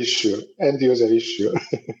end user issue.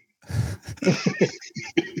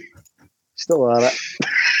 Still at it.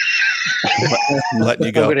 I'm letting you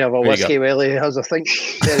I'm go. going to have a There you whiskey go. while he has a think.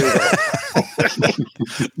 There we go.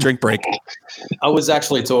 Drink break. I was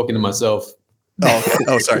actually talking to myself.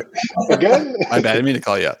 Oh, sorry. Again? My bad. I didn't mean to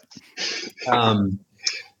call you out.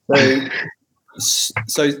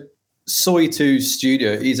 So Soy2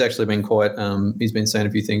 Studio, he's actually been quite, he's been saying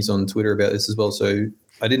a few things on Twitter about this as well. So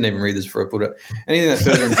I didn't even read this before I put it. Anything that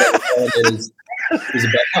further empowers validators is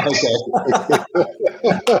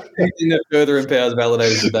anything that further empowers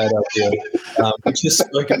validators is a bad idea. We just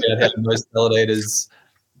spoke about how most validators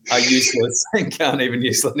are useless and can't even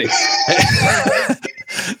use Linux.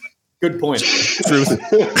 Good point. Truth.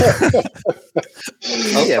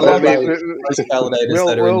 Yeah, love but most validators we'll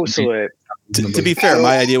that are in also, To be fair,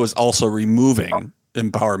 my idea was also removing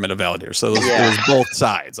empowerment of validators. So it was both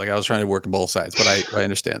sides. Like I was trying to work on both sides, but I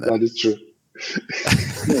understand that. That is true.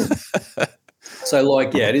 So,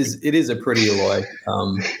 like, yeah, it is a pretty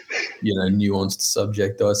nuanced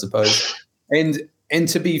subject, I suppose. And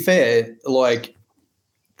to be fair, like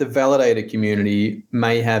the validator community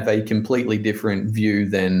may have a completely different view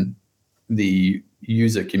than the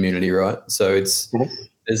user community, right? So there's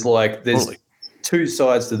Totally. two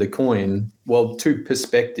sides to the coin. Well, two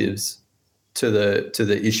perspectives to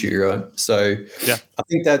the issue, right? So yeah, I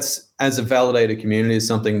think that's, as a validator community, is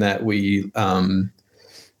something that we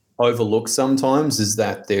overlook sometimes, is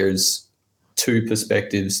that there's two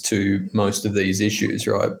perspectives to most of these issues,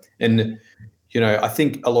 right? And I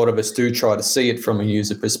think a lot of us do try to see it from a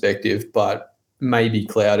user perspective, but may be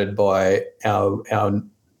clouded by our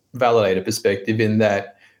validator perspective, in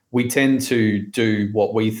that we tend to do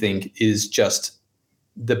what we think is just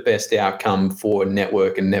the best outcome for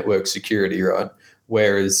network and network security, right?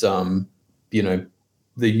 Whereas, the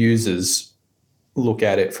users look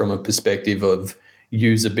at it from a perspective of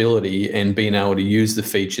usability and being able to use the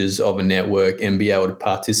features of a network and be able to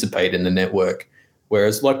participate in the network.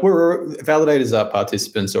 Whereas, like, validators are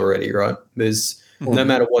participants already, right? There's no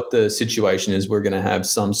matter what the situation is, we're going to have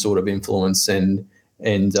some sort of influence and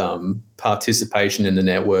participation in the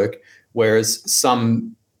network. Whereas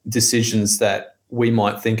some decisions that we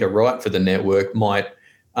might think are right for the network might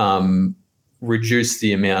reduce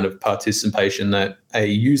the amount of participation that a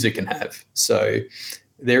user can have. So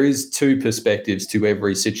there is two perspectives to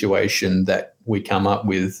every situation that we come up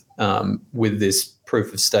with this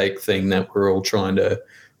proof of stake thing that we're all trying to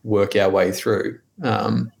work our way through.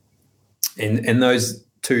 And those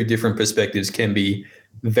two different perspectives can be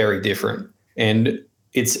very different. And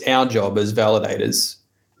it's our job as validators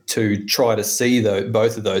to try to see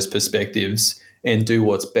both of those perspectives and do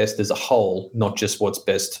what's best as a whole, not just what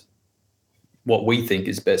we think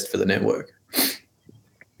is best for the network.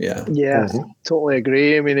 Yeah. Yeah, totally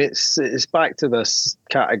agree. I mean, it's back to this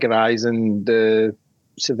categorizing the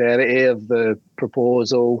severity of the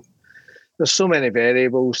proposal. There's so many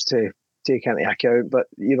variables to take into account, but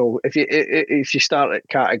if you start at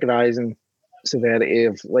categorizing severity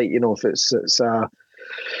of, like, if it's I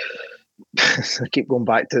keep going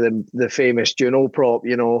back to the famous Juno prop,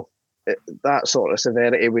 that sort of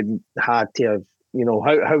severity would had to have,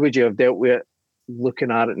 how would you have dealt with it looking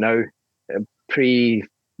at it now, pre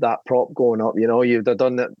that prop going up? You'd have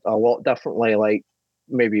done it a lot differently. Like,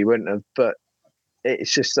 maybe you wouldn't have, but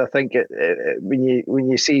it's just, I think when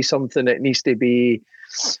you see something that needs to be,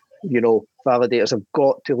 validators have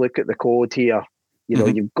got to look at the code here.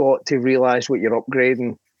 You've got to realize what you're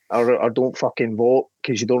upgrading, or don't fucking vote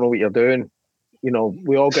because you don't know what you're doing.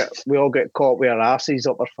 We all get caught with our asses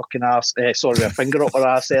up our fucking ass. Sorry, a finger up our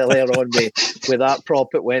ass earlier on with that prop.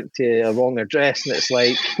 It went to a wrong address, and it's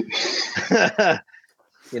like,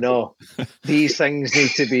 these things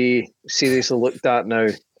need to be seriously looked at now,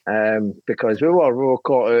 because we were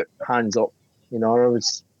caught out hands up.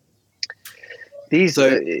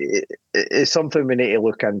 It's something we need to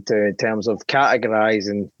look into in terms of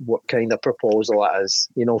categorizing what kind of proposal it is.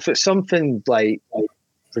 If it's something like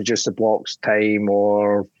reduce the blocks time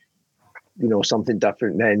or something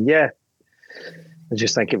different, then I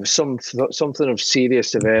just think if it's something of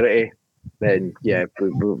serious severity, then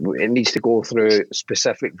it needs to go through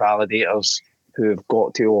specific validators who have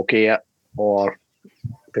got to okay it, or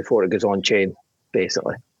before it goes on chain,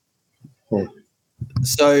 basically.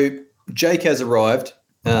 So Jake has arrived.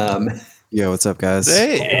 Yo, what's up, guys?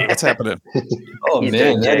 Hey, what's happening? Oh, You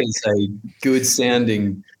man, did, that Jake. is a good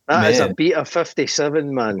sounding That is man. a Beta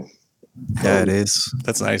 57, man. Yeah, it is.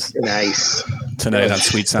 That's nice. Nice. Tonight on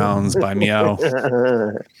Sweet Sounds by Meow.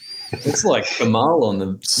 It's like Kamal on the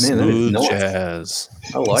man. That is Smooth nice. jazz.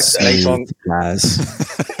 I like that. Nice one. Guys.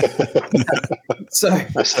 So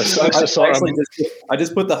That's the sort of- I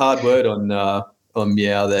just put the hard word on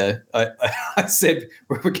Meow there. I said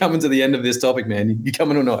we're coming to the end of this topic, man. You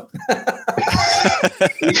coming or not?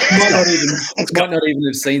 You might not even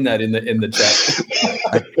have seen that in the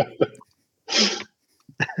chat.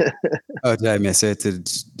 Oh, did I miss it?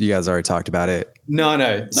 You guys already talked about it?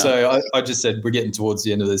 No. So I just said we're getting towards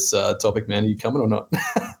the end of this topic, man. Are you coming or not?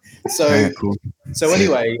 So Right, cool. So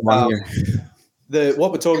anyway, One year.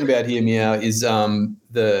 what we're talking about here, Meow, is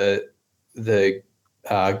the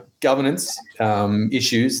governance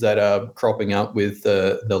issues that are cropping up with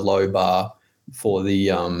the low bar for the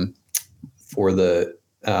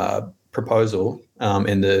proposal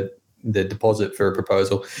and the deposit for a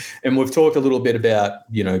proposal. And we've talked a little bit about,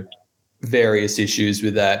 various issues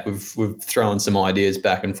with that. We've thrown some ideas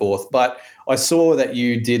back and forth, but I saw that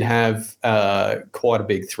you did have quite a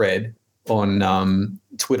big thread on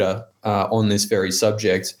Twitter on this very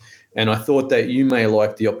subject. And I thought that you may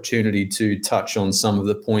like the opportunity to touch on some of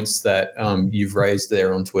the points that you've raised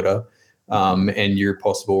there on Twitter and your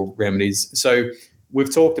possible remedies. So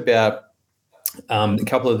we've talked about a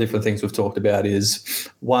couple of different things we've talked about is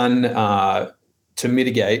one, to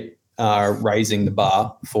mitigate raising the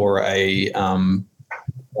bar for a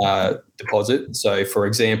deposit. So, for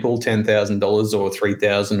example, $10,000 or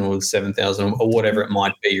 $3,000 or $7,000 or whatever it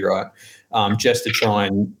might be, right? Just to try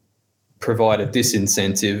and provide a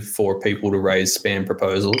disincentive for people to raise spam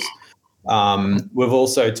proposals. We've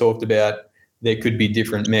also talked about there could be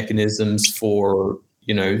different mechanisms for,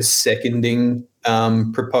 seconding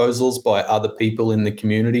proposals by other people in the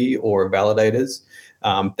community or validators.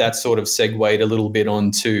 That sort of segued a little bit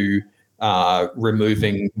onto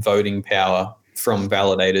removing voting power from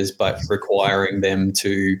validators, but requiring them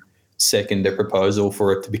to second a proposal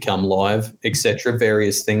for it to become live, etc.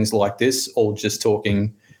 Various things like this, all just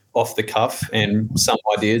talking off the cuff. And some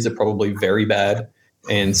ideas are probably very bad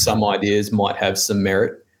and some ideas might have some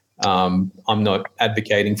merit. I'm not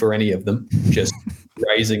advocating for any of them, just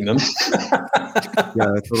raising them.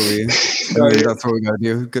 Yeah, totally. I mean, that's what we got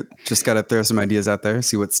to do. Just got to throw some ideas out there,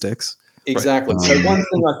 see what sticks. Exactly. Right. So one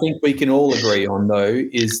thing I think we can all agree on, though,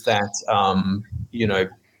 is that,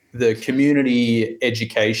 the community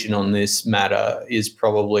education on this matter is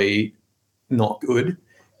probably not good.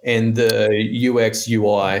 And the UX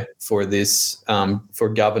UI for this, for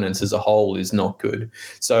governance as a whole, is not good.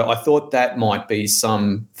 So I thought that might be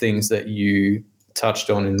some things that you touched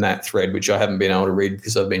on in that thread, which I haven't been able to read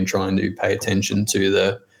because I've been trying to pay attention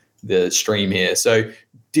to the stream here. So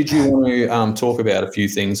did you want to talk about a few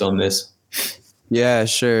things on this? Yeah,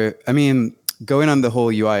 sure. I mean, going on the whole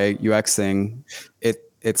UI UX thing,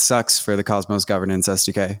 it sucks for the Cosmos governance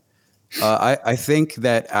SDK. I think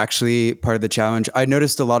that actually part of the challenge, I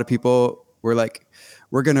noticed a lot of people were like,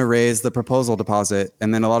 we're going to raise the proposal deposit.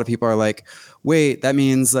 And then a lot of people are like, wait, that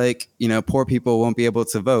means poor people won't be able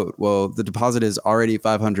to vote. Well, the deposit is already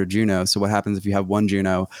 500 Juno. So what happens if you have 1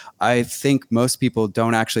 Juno? I think most people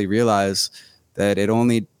don't actually realize that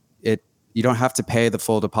you don't have to pay the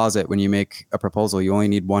full deposit when you make a proposal. You only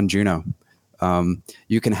need 1 Juno.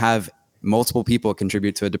 You can have multiple people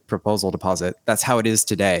contribute to a proposal deposit. That's how it is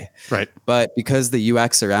today. Right. But because the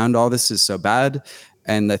UX around all this is so bad,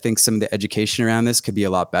 and I think some of the education around this could be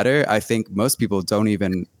a lot better, I think most people don't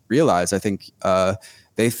even realize. I think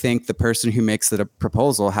they think the person who makes the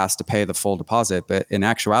proposal has to pay the full deposit. But in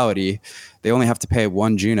actuality, they only have to pay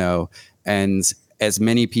 1 Juno, and as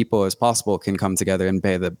many people as possible can come together and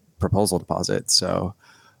pay the proposal deposit. So,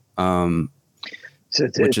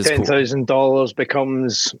 which is $10,000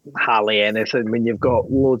 becomes hardly anything when you've got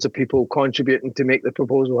loads of people contributing to make the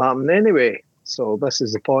proposal happen anyway. So this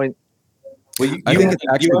is the point. Well,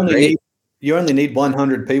 you only need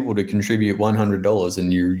 100 people to contribute $100,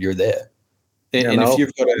 and you're there. And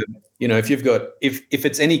if you've got if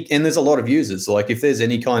it's any, and there's a lot of users, like if there's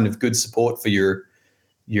any kind of good support for your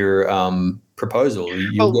proposal,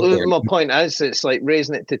 my point is, it's like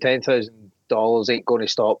raising it to $10,000 ain't going to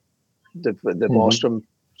stop the Bostrom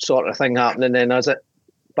sort of thing happening. Then is it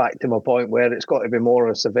back to my point where it's got to be more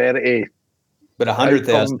of a severity? But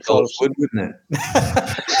 $100,000 wouldn't it?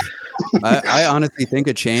 I honestly think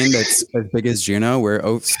a chain that's as big as Juno,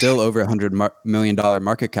 we're still over $100 million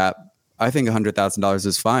market cap. I think $100,000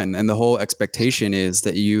 is fine. And the whole expectation is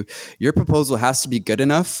that your proposal has to be good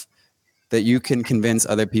enough that you can convince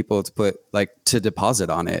other people to deposit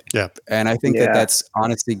on it. Yeah. And I think that's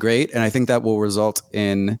honestly great. And I think that will result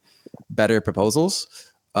in better proposals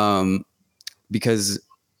because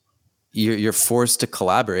you're forced to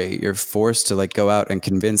collaborate. You're forced to go out and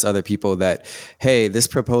convince other people that, hey, this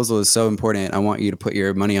proposal is so important. I want you to put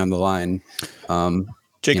your money on the line.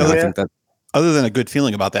 Jake, I think that other than a good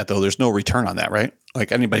feeling about that, though, there's no return on that, right?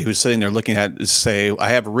 Like anybody who's sitting there looking at it, say, I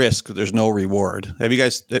have risk, there's no reward. Have you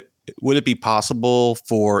guys, would it be possible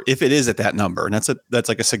for, if it is at that number, and that's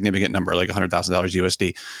like a significant number, like $100,000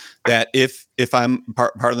 USD, that if I'm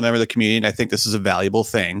part of the member of the community and I think this is a valuable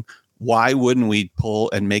thing, why wouldn't we pull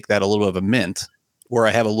and make that a little bit of a mint where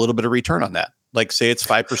I have a little bit of return on that? Like say it's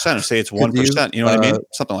 5% or say it's 1%, you know what I mean?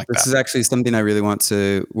 Something like that. This is actually something I really want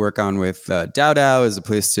to work on with DAO as a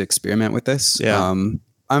place to experiment with this. Yeah.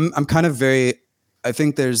 I'm kind of I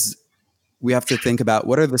think we have to think about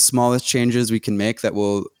what are the smallest changes we can make that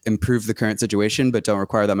will improve the current situation, but don't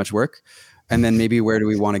require that much work. And then maybe where do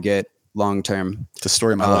we want to get long-term? It's the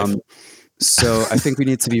story of my life. So I think we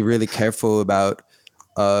need to be really careful about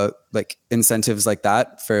like incentives like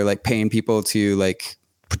that for like paying people to like,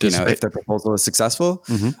 if their proposal is successful,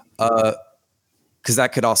 because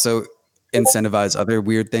that could also incentivize other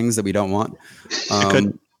weird things that we don't want. It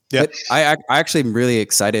could. Yeah. But I actually am really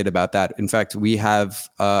excited about that. In fact, we have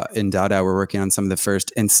in DAO, we're working on some of the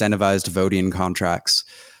first incentivized voting contracts.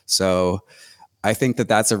 So I think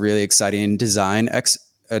that's a really exciting design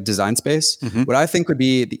space. What I think would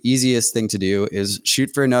be the easiest thing to do is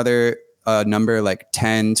shoot for another number like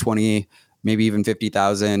 10, 20, maybe even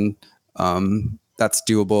 50,000. That's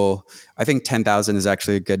doable. I think 10,000 is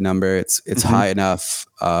actually a good number. It's high enough.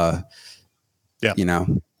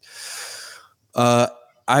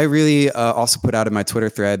 I really also put out in my Twitter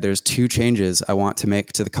thread, there's 2 changes I want to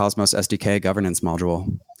make to the Cosmos SDK governance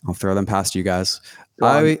module. I'll throw them past you guys.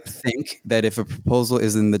 I think that if a proposal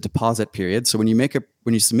is in the deposit period, so when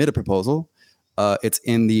you submit a proposal, it's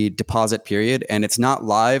in the deposit period and it's not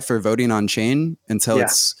live for voting on chain until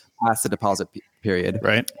it's past the deposit period.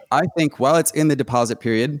 Right. I think while it's in the deposit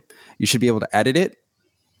period, you should be able to edit it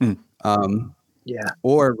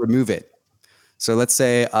or remove it. So let's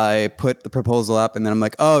say I put the proposal up and then I'm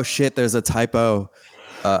like, oh shit, there's a typo.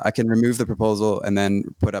 I can remove the proposal and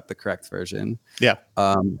then put up the correct version. Yeah.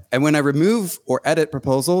 And when I remove or edit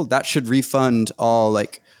proposal, that should refund all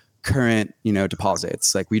like current,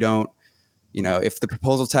 deposits. Like we don't, if the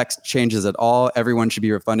proposal text changes at all, everyone should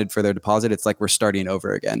be refunded for their deposit. It's like we're starting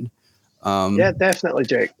over again. Yeah, definitely,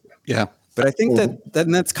 Jake. Yeah. But I think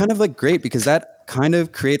that's kind of like great because that kind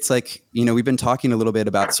of creates like, we've been talking a little bit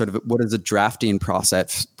about sort of what does a drafting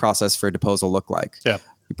process for a proposal look like? Yeah.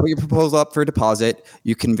 You put your proposal up for deposit,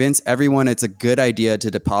 you convince everyone it's a good idea to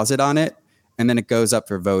deposit on it, and then it goes up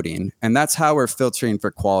for voting. And that's how we're filtering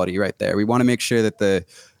for quality right there. We want to make sure that the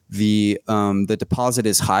deposit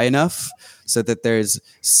is high enough so that there's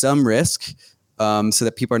some risk so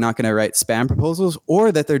that people are not going to write spam proposals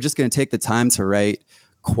or that they're just going to take the time to write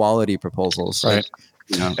quality proposals. Right.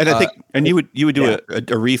 And I think, and you would do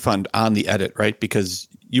a refund on the edit, right? Because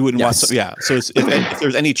you wouldn't want some, So if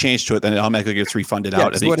there's any change to it, then it automatically gets refunded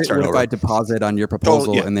out. So what if I deposit on your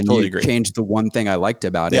proposal and then you change the one thing I liked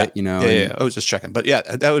about it, Yeah, I was just checking. But yeah,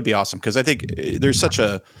 that would be awesome. Because I think there's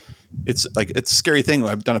it's a scary thing.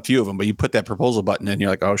 I've done a few of them, but you put that proposal button in, you're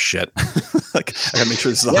like, oh shit. Like I gotta make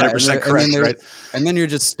sure this is 100% correct, right? And then you're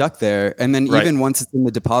just stuck there. And then even once it's in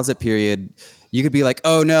the deposit period, you could be like,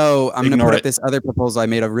 oh no, I'm going to put up this other proposal. I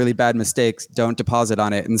made a really bad mistake. Don't deposit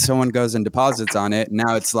on it. And someone goes and deposits on it.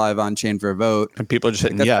 Now it's live on chain for a vote. And people are just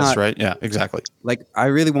hitting yes, right? Yeah, exactly. Like I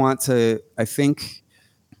really want to, I think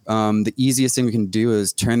the easiest thing we can do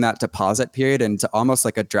is turn that deposit period into almost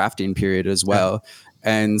like a drafting period as well. Yeah.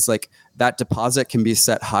 And it's like that deposit can be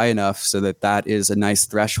set high enough so that is a nice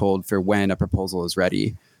threshold for when a proposal is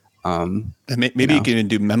ready. And maybe you can even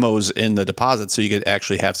do memos in the deposit so you could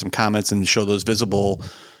actually have some comments and show those visible.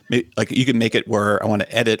 Like you can make it where I want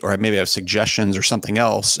to edit or maybe have suggestions or something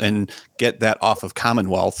else and get that off of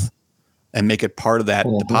Commonwealth and make it part of that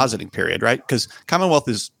depositing period, right? Because Commonwealth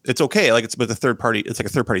it's okay, like it's with a third party, it's like a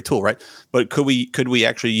third party tool, right? But could we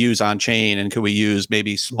actually use on chain and could we use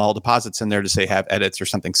maybe small deposits in there to say have edits or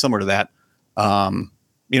something similar to that?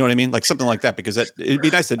 You know what I mean? Like something like that, because it'd be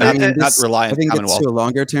nice to not rely on Commonwealth. I think it's a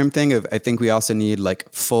longer term thing I think we also need like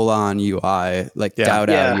full on UI, like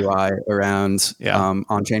DAO UI around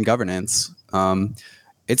on-chain governance.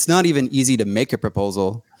 It's not even easy to make a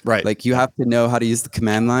proposal. Right. Like you have to know how to use the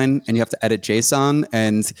command line and you have to edit JSON.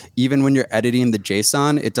 And even when you're editing the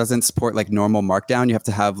JSON, it doesn't support like normal markdown. You have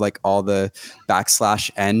to have like all the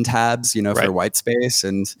 /n tabs, for white space.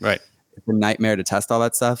 And it's a nightmare to test all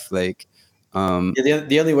that stuff. Like,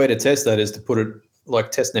 the only way to test that is to put it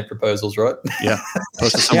like testnet proposals, right? Yeah,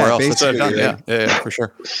 post it somewhere else. That's what I've done. Yeah, for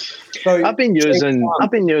sure. So I've been using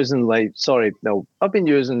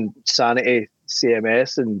Sanity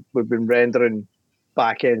CMS, and we've been rendering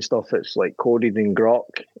back end stuff. It's like coded in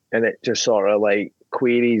Grok, and it just sort of like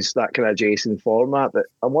queries, that kind of JSON format. But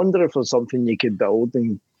I wonder if there's something you could build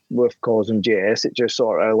with Cosm.js. It just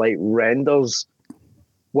sort of like renders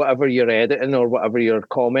whatever you're editing or whatever you're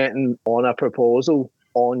commenting on a proposal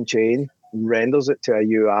on chain, renders it to a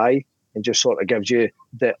UI and just sort of gives you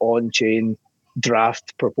the on chain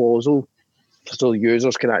draft proposal so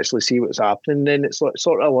users can actually see what's happening. Then it's like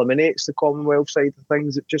sort of eliminates the Commonwealth side of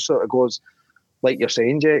things. It just sort of goes, like you're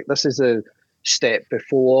saying, Jake, this is a step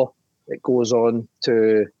before it goes on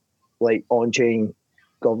to like on-chain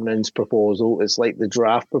governance proposal. It's like the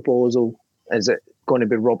draft proposal. Is it going to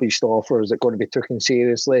be rubbished off, or is it going to be taken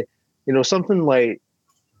seriously? You know, something like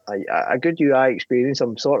a good UI experience.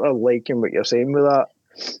 I'm sort of liking what you're saying with that.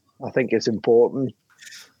 I think it's important.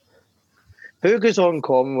 Who goes on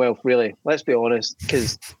Commonwealth, really? Let's be honest,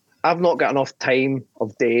 because I've not got enough time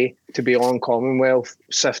of day to be on Commonwealth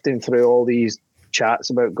sifting through all these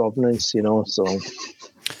chats about governance, you know, so.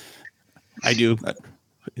 I do.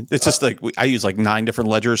 It's just like I use like 9 different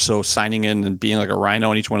ledgers, so signing in and being like a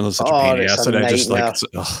rhino on each one of those is such a pain in the ass that I just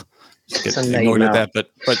like get annoyed at that.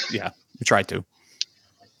 But yeah, we tried to.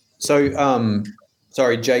 So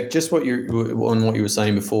sorry, Jake, just what you were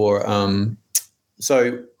saying before.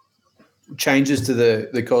 So changes to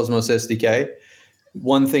the Cosmos SDK.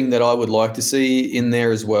 One thing that I would like to see in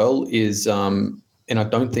there as well is, and I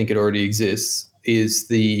don't think it already exists, is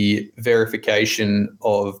the verification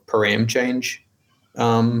of param change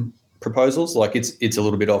proposals. Like it's a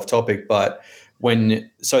little bit off topic, but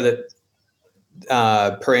so that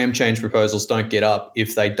param change proposals don't get up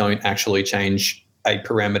if they don't actually change a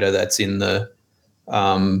parameter that's in the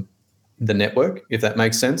network, if that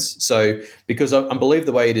makes sense. So because I believe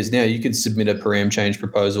the way it is now, you can submit a param change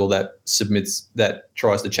proposal that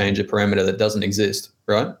tries to change a parameter that doesn't exist,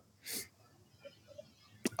 right?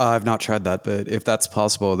 I've not tried that, but if that's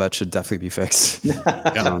possible, that should definitely be fixed.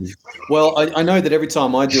 Well, I know that every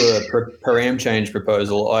time I do a param change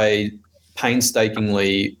proposal, I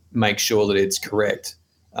painstakingly make sure that it's correct,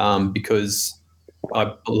 because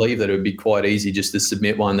I believe that it would be quite easy just to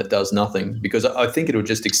submit one that does nothing, because I think it will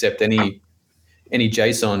just accept any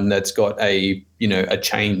JSON that's got a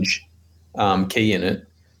change key in it,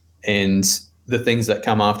 and the things that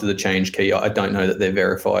come after the change key, I don't know that they're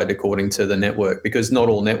verified according to the network, because not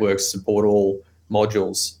all networks support all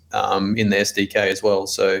modules in the SDK as well.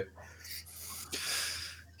 So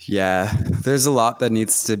yeah, there's a lot that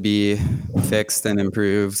needs to be fixed and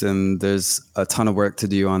improved, and there's a ton of work to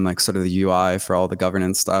do on like sort of the UI for all the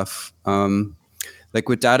governance stuff. Like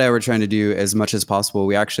with Dada, we're trying to do as much as possible.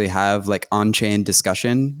 We actually have like on-chain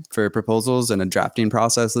discussion for proposals and a drafting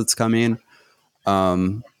process that's coming.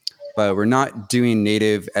 But we're not doing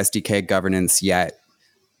native SDK governance yet.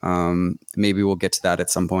 Maybe we'll get to that at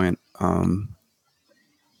some point.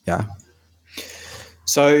 Yeah.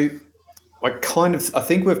 So I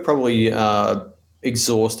think we've probably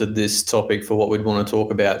exhausted this topic for what we'd want to talk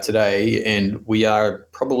about today, and we are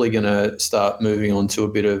probably going to start moving on to a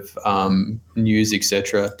bit of news,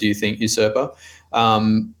 etc. Do you think, Usurper?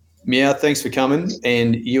 Meow, thanks for coming,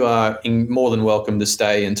 and you are more than welcome to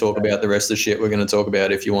stay and talk about the rest of the shit we're going to talk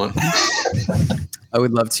about if you want. I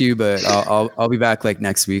would love to, but I'll be back like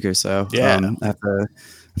next week or so. Yeah, I have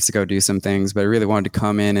to go do some things, but I really wanted to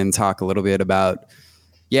come in and talk a little bit about,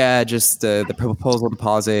 just the proposal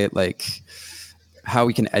deposit, like how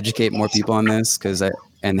we can educate more people on this,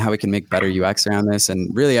 and how we can make better UX around this.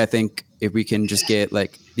 And really, I think if we can just get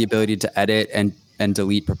like the ability to edit and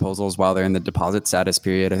delete proposals while they're in the deposit status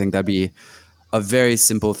period, I think that'd be a very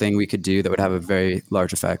simple thing we could do that would have a very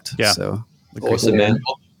large effect. Yeah. So awesome, man.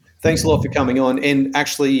 Well, thanks a lot for coming on. And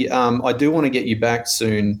actually, I do want to get you back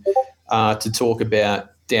soon to talk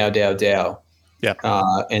about DAO. Yeah.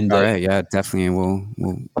 All right. Yeah, definitely.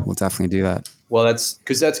 We'll definitely do that. Well, that's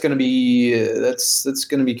because that's going to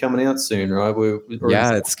be coming out soon, right?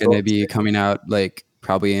 It's going to be coming out like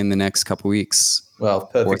probably in the next couple weeks. Well,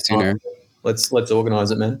 perfect. Or sooner. Let's organize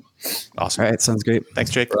it, man. Awesome. All right, sounds great. Thanks,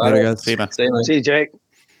 Jake. Right. Later, guys. See you, man. See you, mate. See you, Jake.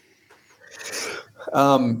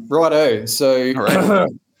 Righto. So, All right.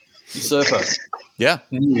 Usurper. Yeah.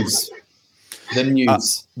 News. The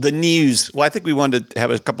news. The news. Well, I think we wanted to have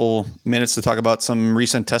a couple minutes to talk about some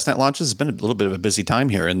recent testnet launches. It's been a little bit of a busy time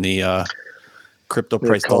here in the crypto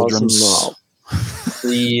price doldrums.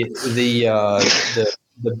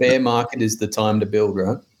 The bear market is the time to build,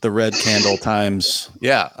 right? The red candle times.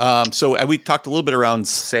 Yeah. So we talked a little bit around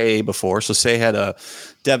Sei before. So Sei had a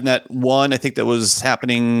DevNet 1, I think that was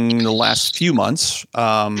happening the last few months.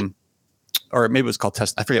 Or maybe it was called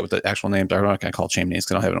Test. I forget what the actual names are. I'm not going to call chain names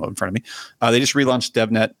because I don't have it in front of me. They just relaunched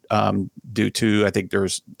DevNet due to, I think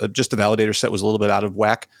there's just the validator set was a little bit out of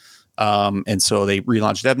whack. And so they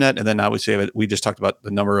relaunched DevNet. And then obviously we just talked about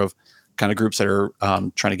the number of kind of groups that are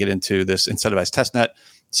trying to get into this incentivized testnet.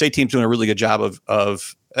 Say team's doing a really good job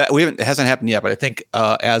of it hasn't happened yet, but I think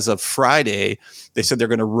as of Friday, they said they're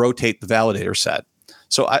going to rotate the validator set.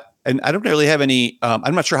 So I don't really have any,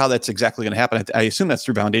 I'm not sure how that's exactly going to happen. I assume that's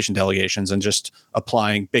through foundation delegations and just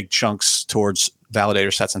applying big chunks towards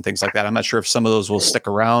validator sets and things like that. I'm not sure if some of those will stick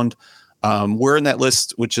around. We're in that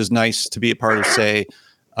list, which is nice to be a part of, say,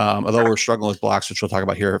 although we're struggling with blocks, which we'll talk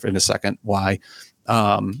about here in a second, why.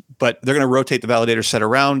 But they're going to rotate the validator set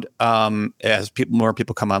around as more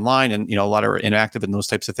people come online, and a lot are inactive and those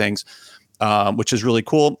types of things, which is really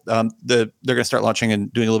cool. They're going to start launching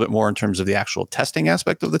and doing a little bit more in terms of the actual testing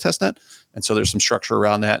aspect of the testnet, and so there's some structure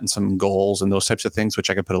around that and some goals and those types of things, which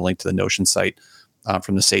I can put a link to the Notion site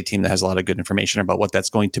from the SAY team that has a lot of good information about what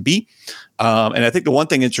that's going to be. And I think the one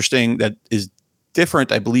thing interesting that is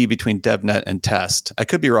different, I believe, between DevNet and test, I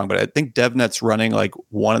could be wrong, but I think DevNet's running like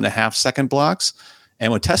 1.5 second blocks.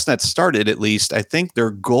 And when testnet started, at least, I think their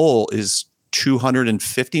goal is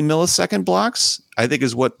 250 millisecond blocks, I think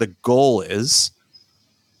is what the goal is.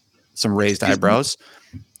 Some raised eyebrows.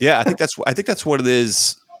 Yeah, I think that's what it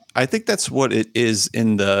is. I think that's what it is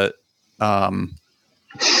in the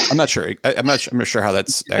I'm not sure. I'm not sure how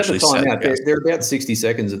that's actually set. They're about 60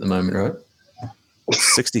 seconds at the moment, right?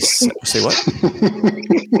 60. Say what?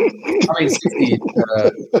 I mean, 60.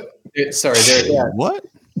 Sorry, they're what?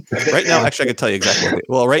 Right now, actually, I can tell you exactly.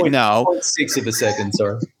 Well, right now, 0.6 of a second.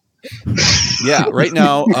 Sorry. Yeah, right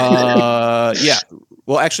now. Yeah.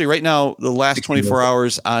 Well, actually, right now, the last 24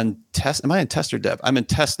 hours on test. Am I in test or dev? I'm in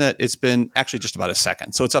testnet. It's been actually just about a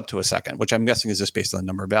second, so it's up to a second, which I'm guessing is just based on the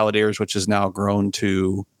number of validators, which has now grown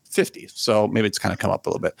to 50. So maybe it's kind of come up a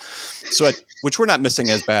little bit. So, which we're not missing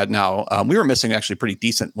as bad now. We were missing actually pretty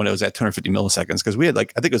decent when it was at 250 milliseconds, because we had I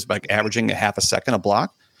think it was averaging a half a second a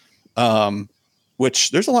block.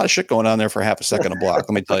 Which there's a lot of shit going on there for half a second a block.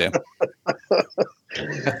 Let me tell you.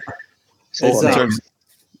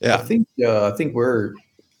 Yeah, I think we're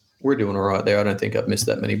doing all right there. I don't think I've missed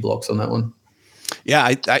that many blocks on that one.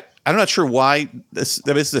 Yeah, I'm not sure why this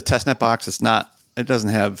is a testnet box. It doesn't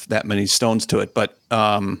have that many stones to it, but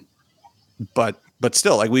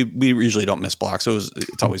still, we usually don't miss blocks. So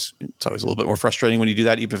it's always a little bit more frustrating when you do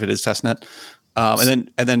that, even if it is testnet.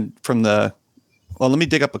 And then from the let me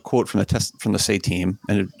dig up a quote from the SAY team.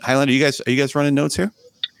 And Highlander, are you guys running nodes here?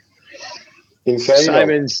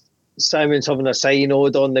 Simon's having a SAY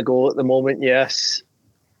node on the go at the moment. Yes.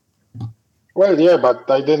 Well, yeah, but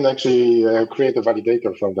I didn't actually create a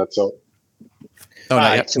validator from that. So. Oh,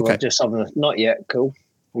 not yet. So okay. We're just having not yet. Cool.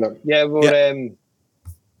 No. Yeah. We're.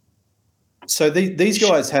 So these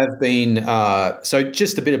guys have been. So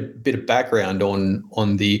just a bit of background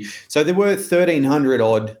on the. So there were 1,300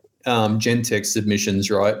 odd Gentex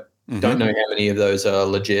submissions, right? Mm-hmm. Don't know how many of those are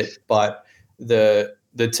legit, but the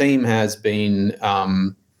team has been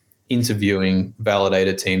interviewing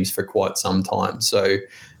validator teams for quite some time. So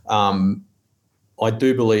I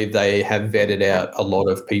do believe they have vetted out a lot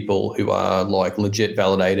of people who are legit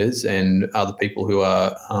validators and other people who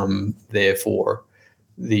are there for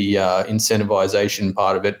the incentivization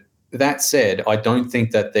part of it. That said, I don't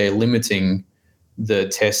think that they're limiting the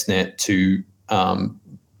testnet to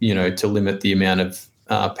to limit the amount of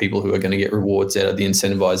people who are going to get rewards out of the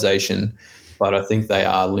incentivization. But I think they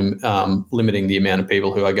are limiting the amount of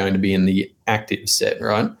people who are going to be in the active set,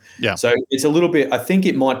 right? Yeah. So it's a little bit, I think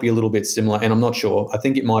it might be a little bit similar, and I'm not sure. I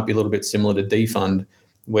think it might be a little bit similar to Defund,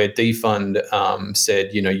 where Defund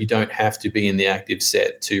said, you don't have to be in the active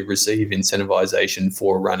set to receive incentivization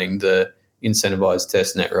for running the incentivized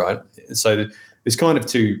testnet, right? So it's kind of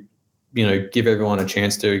to, give everyone a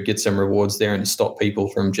chance to get some rewards there and stop people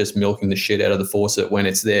from just milking the shit out of the faucet when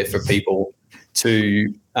it's there for people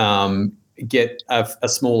to get a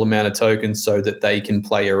small amount of tokens so that they can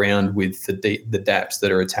play around with the dApps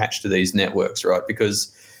that are attached to these networks, right?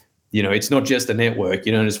 Because, it's not just a network.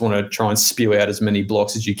 You don't just want to try and spew out as many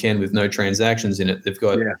blocks as you can with no transactions in it. They've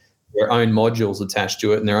got their own modules attached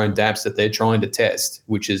to it and their own dApps that they're trying to test,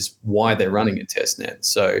 which is why they're running a testnet.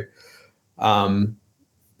 So,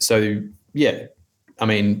 yeah, I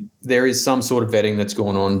mean, there is some sort of vetting that's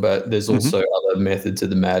going on, but there's also other method to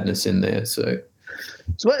the madness in there. So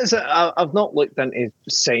what is it? I've not looked into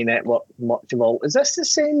SAY Network much of all. Is this the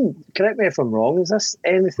same? Correct me if I'm wrong. Is this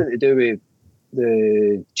anything to do with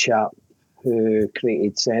the chap who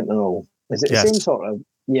created Sentinel? Is it the same sort of?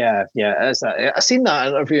 Yeah. Is that? I seen that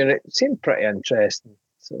interview and it seemed pretty interesting.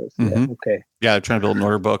 So okay. Yeah, they're trying to build an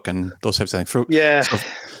order book and those types of things. Yeah.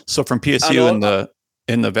 So from PSU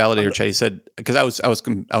in the validator chat, he said, because I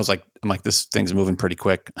was like, I'm like, this thing's moving pretty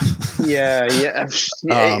quick. Yeah.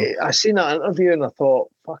 I seen that interview and I thought,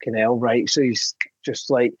 fucking hell, right? So he's just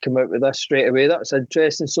like come out with this straight away. That's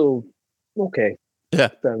interesting. So, okay. Yeah.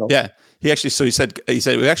 Fair enough. Yeah. He said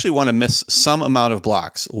we actually want to miss some amount of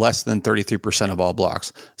blocks, less than 33% of all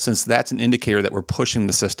blocks, since that's an indicator that we're pushing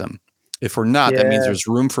the system. If we're not, that means there's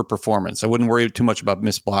room for performance. I wouldn't worry too much about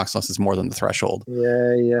missed blocks unless it's more than the threshold.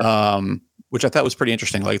 Yeah. Which I thought was pretty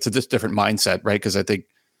interesting. Like, it's a just different mindset, right? Because I think,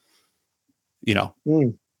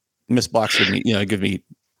 missed blocks give me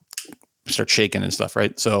start shaking and stuff,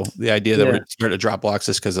 right? So the idea that we're starting to drop blocks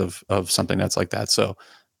is because of something that's like that. So,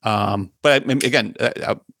 but again,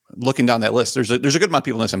 looking down that list, there's a good amount of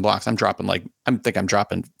people missing blocks. I'm dropping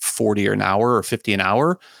 40 an hour or 50 an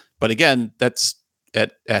hour. But again, that's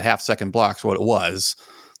at half-second blocks what it was.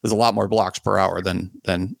 There's a lot more blocks per hour than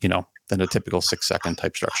a typical 6-second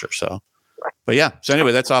type structure. So, but yeah. So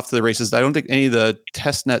anyway, that's off to the races. I don't think any of the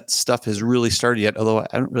testnet stuff has really started yet, although I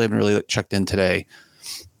haven't really checked in today.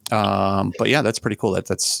 But yeah, that's pretty cool.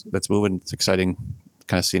 That's moving. It's exciting.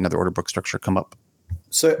 Kind of see another order book structure come up.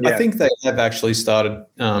 So I think they have actually started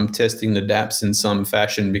testing the dApps in some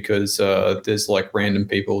fashion because there's like random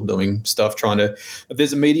people doing stuff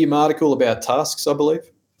there's a Medium article about tasks, I believe.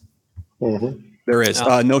 Mm-hmm. There is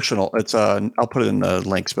Notional. It's I'll put it in the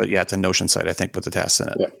links, but yeah, it's a Notion site, I think, with the tasks in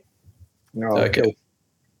it. Yeah. No, okay.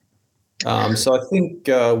 So I think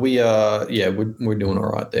we're doing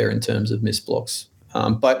all right there in terms of missed blocks.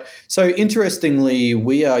 But so interestingly,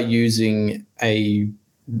 we are using a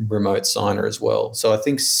remote signer as well. So I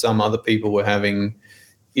think some other people were having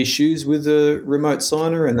issues with the remote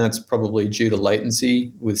signer, and that's probably due to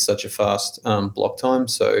latency with such a fast block time.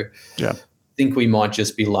 So I think we might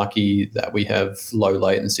just be lucky that we have low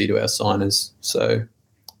latency to our signers. So,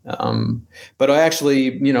 but I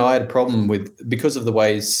actually, I had a problem because of the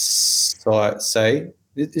way say.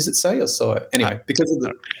 Is it say or say? Anyway, because of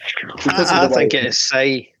the think it is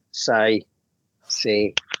say.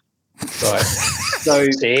 Right. So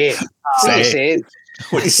say.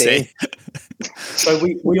 What do you say? So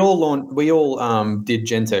we all did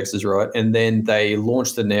Gentexes, right? And then they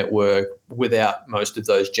launched the network without most of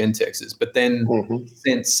those Gentexes, but then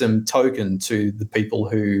sent some token to the people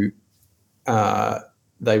who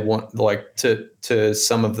they want, like to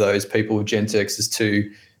some of those people with Gentexes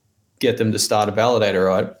to get them to start a validator,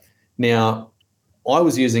 right? Now, I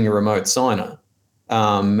was using a remote signer,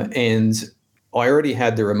 and I already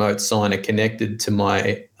had the remote signer connected to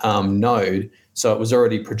my node, so it was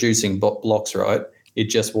already producing blocks, right? It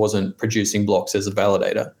just wasn't producing blocks as a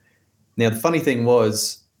validator. Now, the funny thing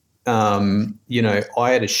was, I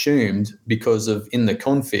had assumed because of in the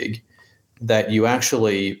config that you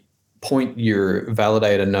actually point your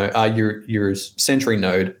validator node, your Sentry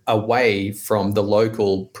node away from the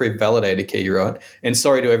local priv-validator key, right? And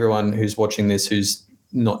sorry to everyone who's watching this who's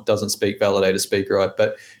doesn't speak validator speak, right?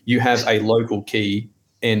 But you have a local key,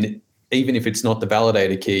 and even if it's not the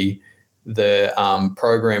validator key, the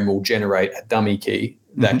program will generate a dummy key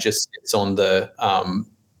that just sits on the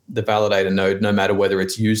validator node, no matter whether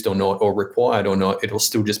it's used or not, or required or not. It'll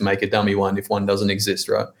still just make a dummy one if one doesn't exist,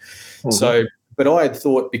 right? So, but I had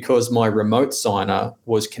thought because my remote signer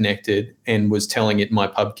was connected and was telling it my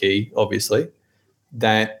pub key, obviously,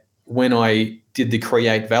 that when I did the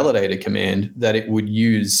create validator command, that it would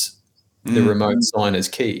use the remote signer's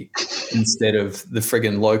key instead of the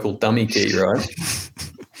friggin' local dummy key, right?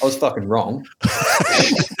 I was fucking wrong.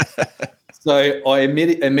 So I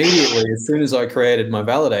immediately, as soon as I created my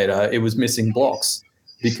validator, it was missing blocks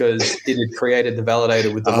because it had created the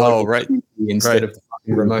validator with the local key instead of the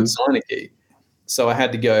fucking remote signer key. So I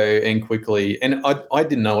had to go and quickly, and I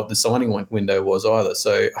didn't know what the signing window was either.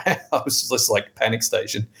 So I was just like panic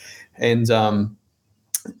station. And so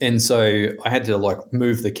I had to like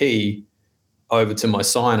move the key over to my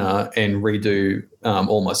signer and redo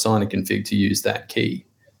all my signer config to use that key.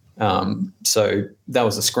 So that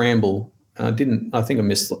was a scramble. I think I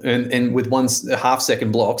missed, and with a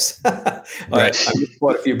half-second blocks, I missed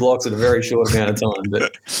quite a few blocks in a very short amount of time.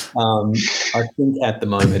 But I think at the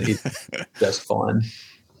moment it's just fine.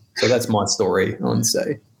 So that's my story on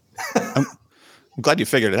say. I'm glad you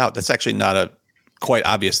figured it out. That's actually not a quite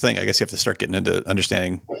obvious thing. I guess you have to start getting into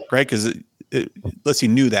understanding, right? Because unless you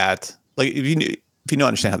knew that, like if you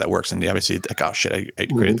understand how that works, and obviously like, oh shit, I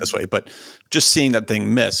created it this way. But just seeing that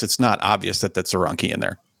thing miss, it's not obvious that that's the wrong key in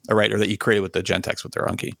there. All right, or that you created with the Gentex with their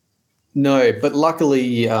own key. No, but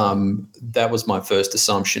luckily that was my first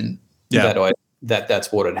assumption that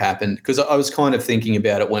that's what had happened, because I was kind of thinking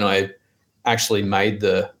about it when I actually made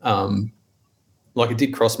the it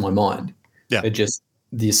did cross my mind. Yeah, it just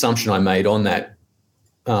the assumption I made on that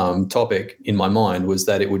topic in my mind was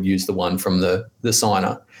that it would use the one from the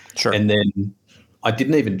signer. Sure. And then I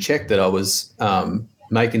didn't even check that I was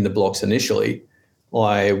making the blocks initially.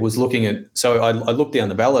 I was looking at, so I looked down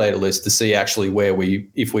the validator list to see actually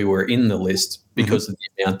if we were in the list because of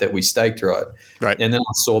the amount that we staked, right? Right. And then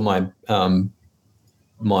I saw my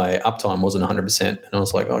uptime wasn't 100%, and I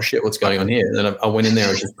was like, oh shit, what's going on here? And then I went in there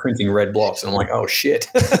and was just printing red blocks, and I'm like, oh shit.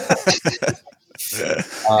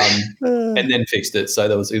 And then fixed it. So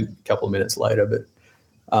that was a couple of minutes later, but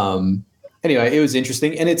anyway, it was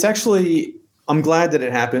interesting, and it's actually, I'm glad that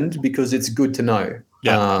it happened because it's good to know.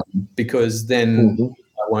 Yeah. Because then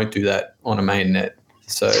I won't do that on a main net.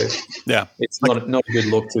 So yeah, it's not a good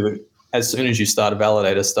look to it. As soon as you start a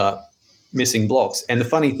validator, start missing blocks. And the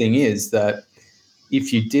funny thing is that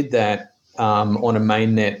if you did that on a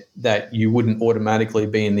main net, that you wouldn't automatically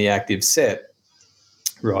be in the active set,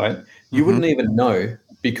 right? You wouldn't even know,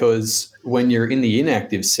 because when you're in the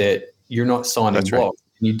inactive set, you're not signing blocks. Right.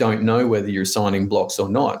 You don't know whether you're signing blocks or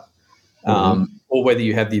not. Or whether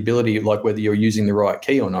you have the ability, like whether you're using the right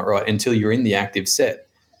key or not, right, until you're in the active set.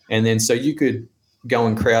 And then so you could go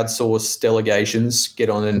and crowdsource delegations, get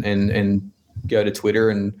on and go to Twitter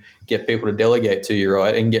and get people to delegate to you,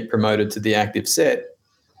 right, and get promoted to the active set.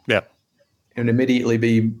 Yeah. And immediately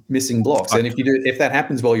be missing blocks. And if that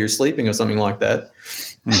happens while you're sleeping or something like that,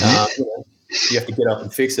 you have to get up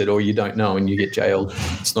and fix it, or you don't know and you get jailed.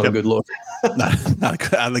 It's not a good look. not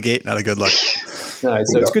good out of the gate, not a good look. No,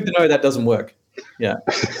 so it's good to know that doesn't work. Yeah.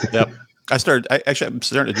 Yep. I'm starting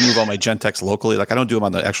to move all my Gentex locally. Like I don't do them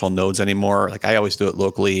on the actual nodes anymore. Like I always do it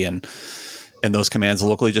locally and those commands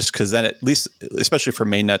locally, just because then at least, especially for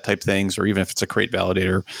mainnet type things, or even if it's a crate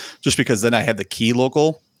validator, just because then I have the key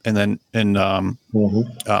local, and then or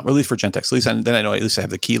at least for Gentex, at least then I know at least I have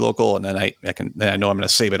the key local, and then I know I'm going to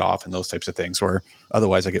save it off and those types of things. Where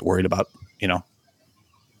otherwise I get worried about I'm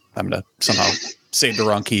going to somehow save the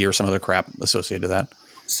wrong key or some other crap associated to that.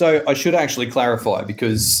 So I should actually clarify,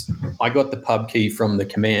 because I got the pub key from the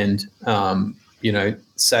command,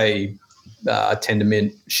 say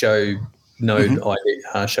Tendermint show node ID,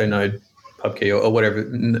 show node pub key or whatever,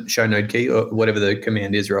 show node key or whatever the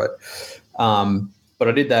command is, right? But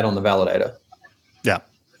I did that on the validator. Yeah.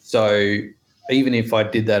 So even if I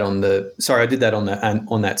did that on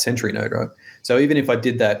that Sentry node, right? So even if I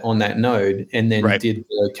did that on that node and then did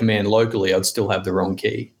the command locally, I'd still have the wrong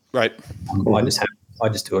key. Right. I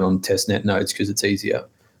just do it on testnet nodes because it's easier.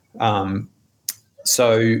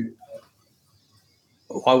 So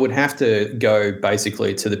I would have to go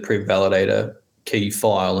basically to the priv validator key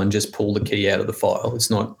file and just pull the key out of the file. It's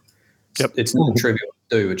not trivial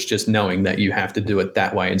to do. It's just knowing that you have to do it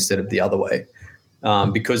that way instead of the other way,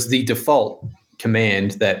 because the default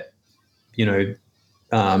command that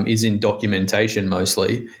is in documentation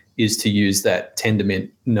mostly is to use that Tendermint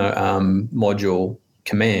module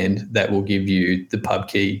command that will give you the pub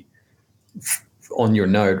key on your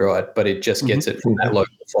node, right? But it just gets it from that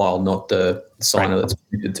local file, not the signer that's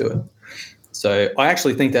connected to it. So I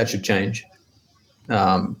actually think that should change.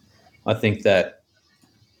 I think that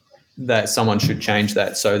someone should change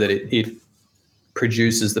that so that it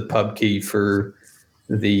produces the pub key for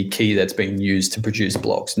the key that's being used to produce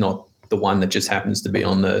blocks, not the one that just happens to be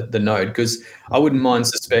on the node. Because I wouldn't mind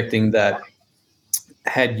suspecting that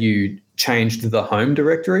had you changed the home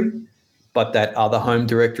directory, but that other home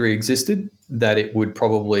directory existed, that it would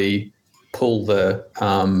probably pull the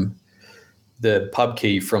pub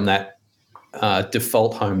key from that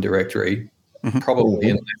default home directory, probably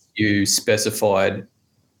unless you specified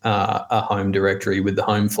a home directory with the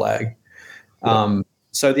home flag.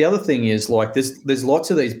 So the other thing is, like, there's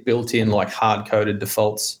lots of these built-in, like, hard-coded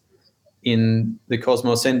defaults in the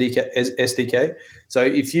Cosmos SDK. So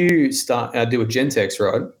if you do a Gentex,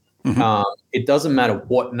 right, it doesn't matter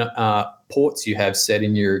what ports you have set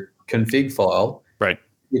in your config file. Right.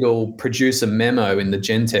 It'll produce a memo in the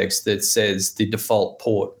Gentex that says the default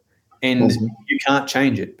port, and you can't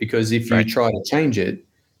change it, because if you try to change it,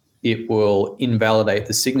 it will invalidate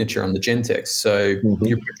the signature on the Gentex. So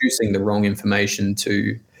you're producing the wrong information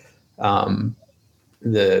to the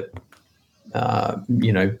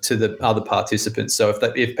other participants. So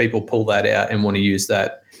if people pull that out and want to use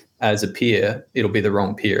that as a peer, it'll be the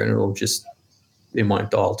wrong peer, and it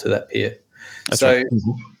won't dial to that peer. That's right.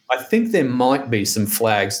 I think there might be some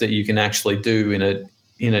flags that you can actually do in a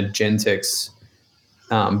Gentex,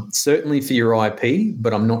 certainly for your IP,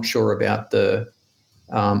 but I'm not sure about the.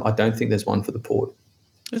 I don't think there's one for the port.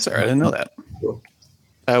 That's all right. I didn't know that. Sure.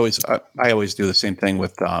 I always do the same thing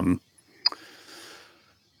with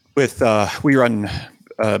we run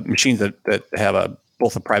machines that have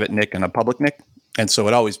both a private NIC and a public NIC, and so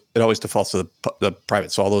it always defaults to the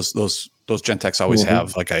private. So all those Gentex always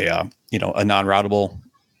have like a a non-routable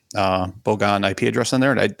Bogon IP address on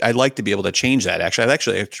there, and I'd like to be able to change that. Actually, I'd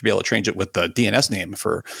actually be able to change it with the DNS name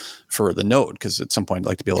for the node, because at some point I'd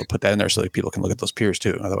like to be able to put that in there so that people can look at those peers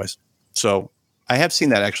too. Otherwise, so I have seen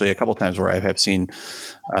that actually a couple of times where I have seen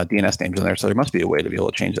DNS names in there. So there must be a way to be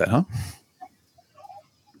able to change that, huh?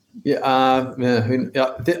 Yeah,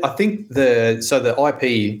 I think the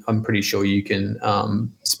IP, I'm pretty sure you can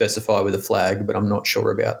specify with a flag, but I'm not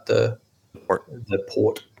sure about the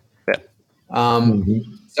port. Yeah.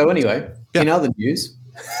 So anyway, in other news,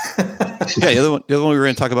 the other one we were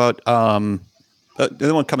going to talk about. The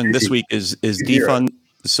other one coming this week is Defund.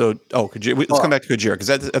 So, let's come back to Kujira, because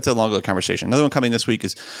that's a longer conversation. Another one coming this week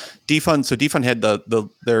is Defund. So Defund had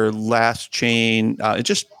their last chain. It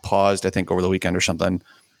just paused, I think, over the weekend or something.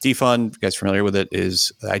 Defund, if you guys are familiar with it,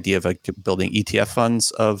 is the idea of like building ETF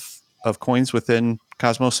funds of coins within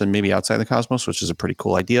Cosmos and maybe outside the Cosmos, which is a pretty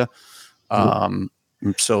cool idea.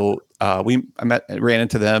 So I ran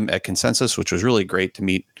into them at Consensus, which was really great to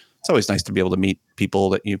meet. It's always nice to be able to meet people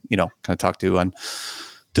that you kind of talk to on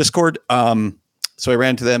Discord. So I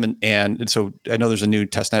ran to them, and so I know there's a new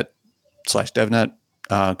testnet/devnet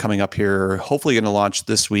coming up here. Hopefully going to launch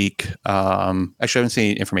this week. Actually, I haven't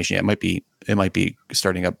seen any information yet. It might be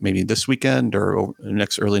starting up maybe this weekend or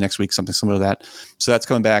early next week, something similar to that. So that's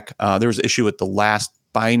coming back. There was an issue with the last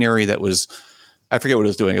binary that was, I forget what it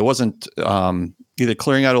was doing. It wasn't either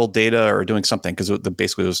clearing out old data or doing something, because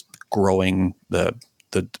basically it was growing the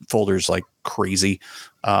folders like crazy.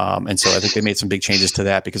 And so I think they made some big changes to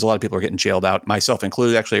that, because a lot of people are getting jailed out, myself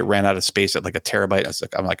included. Actually, it ran out of space at like a terabyte.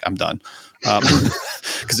 I'm done.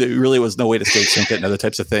 Because it really was no way to state sync it and other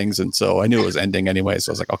types of things. And so I knew it was ending anyway. So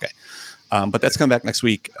I was like, okay. But that's coming back next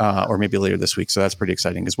week, or maybe later this week. So that's pretty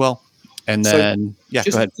exciting as well. And then, go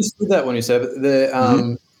ahead. Just with that one you said,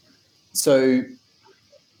 so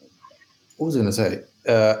what was I going to say?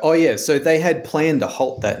 So they had planned to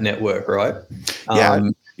halt that network, right?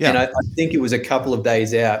 And I think it was a couple of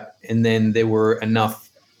days out, and then there were enough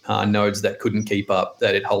nodes that couldn't keep up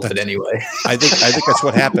that it halted anyway. I think that's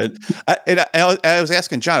what happened. I was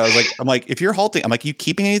asking John. I'm like, if you're halting, I'm like, you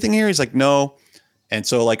keeping anything here? He's like, no. And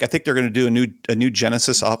so like I think they're going to do a new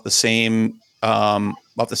Genesis off the same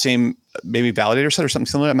maybe validator set or something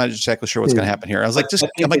similar. I'm not exactly sure what's going to happen here. I was like, just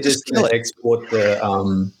kill it. Export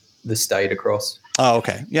the state across. Oh,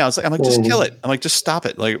 okay. Yeah, I'm like, just kill it. I'm like, just stop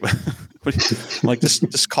it. Like, I'm like,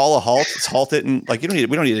 just call a halt. Let's halt it, and like, we don't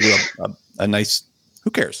need to do a nice.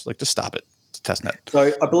 Who cares? Like, just stop it. It's testnet.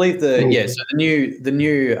 So I believe the new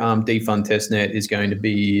Defund testnet is going to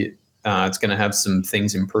be. It's going to have some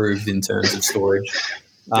things improved in terms of storage,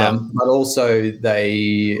 but also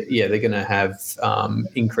they're going to have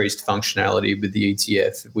increased functionality with the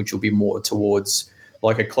ETF, which will be more towards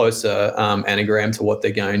like a closer anagram to what they're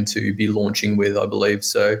going to be launching with, I believe.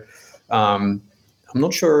 So I'm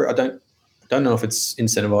not sure. I don't know if it's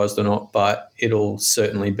incentivized or not, but it'll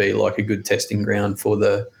certainly be like a good testing ground for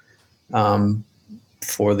the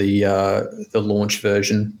launch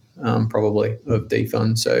version probably of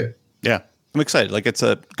Defund. So. Yeah, I'm excited. Like, it's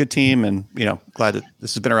a good team, and glad that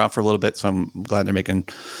this has been around for a little bit. So I'm glad they're making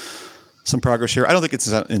some progress here. I don't think it's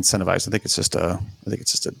incentivized. I think it's just a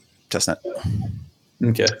testnet.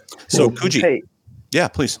 Okay. So Kuji, hey,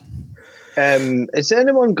 please. Has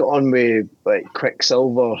anyone got on with like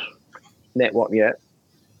Quicksilver network yet?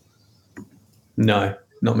 No,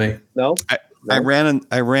 not me. No. I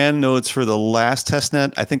ran nodes for the last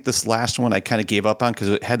testnet. I think this last one I kind of gave up on because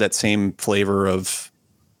it had that same flavor of.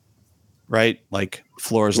 Right? Like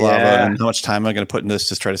floor is lava, and how much time am I going to put in this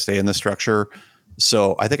to try to stay in the structure?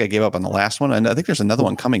 So I think I gave up on the last one. And I think there's another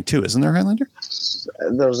one coming too, isn't there, Highlander?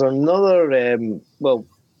 There's another, I'm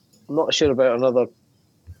not sure about another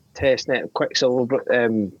testnet Quicksilver, but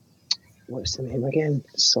what's the name again?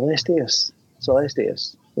 Celestius.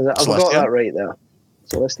 I've got that right there.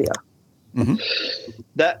 Celestia. Mm-hmm.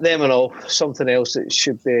 Them and all, something else that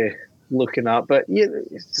should be looking at. But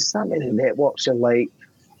it's that many networks are like,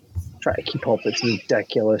 try to keep up. It's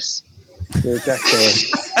ridiculous. It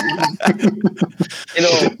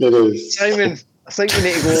is. Simon, I think we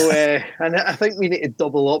need to go, and I think we need to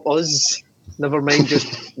double up us. Never mind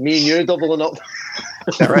just me and you doubling up.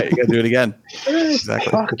 Is that right? You got to do it again.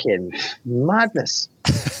 Exactly. Fucking madness.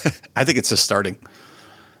 I think it's just starting.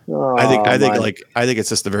 Oh, I think it's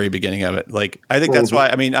just the very beginning of it. Like, I think that's why.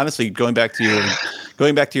 I mean, honestly, going back to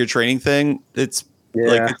your training thing, it's. Yeah.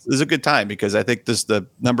 Like, it's a good time because I think the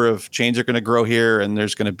number of chains are going to grow here, and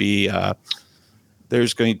there's going to be I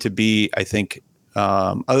think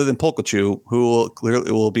other than Polkachu, who will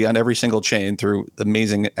clearly will be on every single chain through the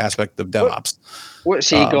amazing aspect of DevOps. What's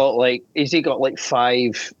he got like? Has he got like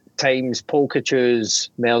 5 times Polkachu's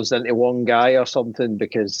merged into one guy or something?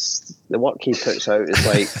 Because the work he puts out is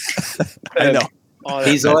like, I know.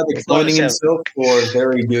 He's either cloning himself or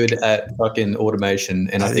very good at fucking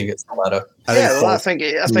automation, and I think it's the latter. I think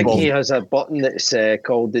he has a button that's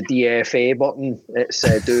called the DFA button. It's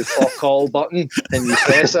do fuck all button, and you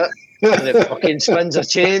press it, and it fucking spins a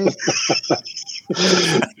chain.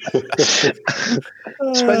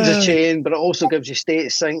 Spins a chain, but it also gives you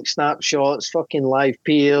state sync snapshots, fucking live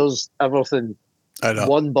peers, everything. I know.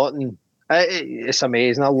 One button. It's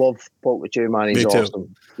amazing. I love Polkachu, man. He's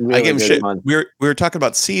awesome. Really I give him good, shit. Man. We were talking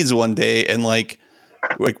about seeds one day, and like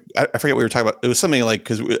I forget what we were talking about. It was something like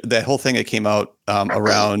because that whole thing that came out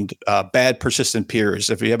around bad persistent peers.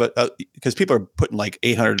 If you have because people are putting like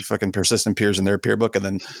 800 fucking persistent peers in their peer book, and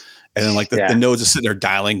then like the nodes are sitting there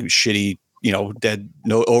dialing shitty, dead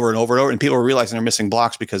node over and over and over, and people are realizing they're missing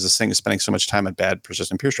blocks because this thing is spending so much time on bad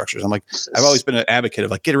persistent peer structures. I'm like, I've always been an advocate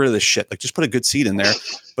of like, get rid of this shit. Like, just put a good seed in there.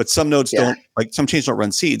 But some nodes don't, like some chains don't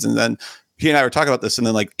run seeds. And then he and I were talking about this, and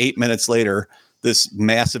then like 8 minutes later, this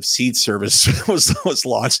massive seed service was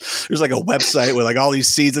launched. There's like a website with like all these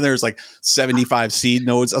seeds, and there's like 75 seed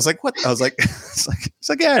nodes. I was like, what? I was like, it's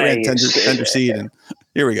like yeah, I ran tender seed, and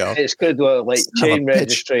here we go. It's good with like chain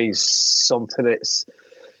registries, something that's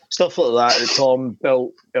stuff like that Tom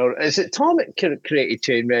built, or is it Tom that created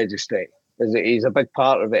chain registry? He's a big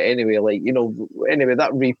part of it anyway. Like, anyway, that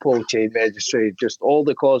repo chain registry, just all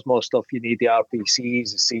the Cosmos stuff you need, the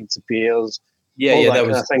RPCs, the seeds, the peers. That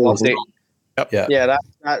was cool. Yeah,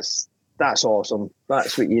 that's awesome.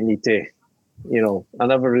 That's what you need to, I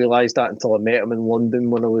never realised that until I met him in London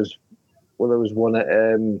when I was one at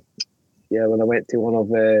when I went to one of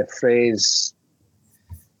Frey's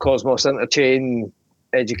Cosmos Interchain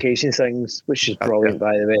education things, which is brilliant,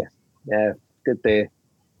 by the way. Yeah, good day.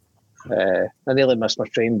 I nearly missed my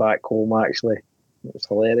train back home, actually. It was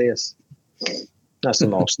hilarious. That's a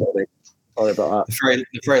nice story. Sorry about that.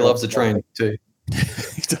 The Frey loves the train, too.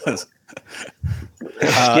 He does.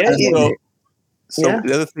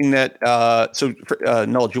 The other thing that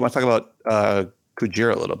Noel, do you want to talk about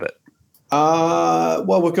Kujira a little bit?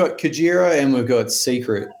 Well, we've got Kujira and we've got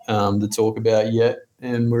Secret to talk about yet,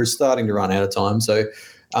 and we're starting to run out of time. So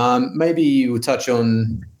maybe we'll touch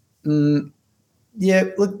on.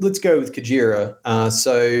 Let's go with Kujira.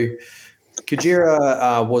 So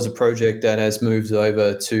Kujira was a project that has moved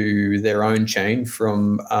over to their own chain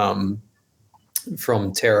from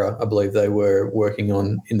Terra, I believe they were working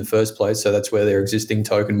on in the first place. So that's where their existing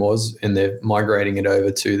token was, and they're migrating it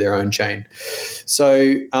over to their own chain.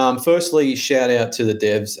 So firstly, shout out to the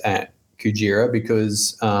devs at Kujira,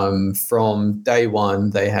 because from day one,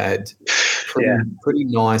 they had pretty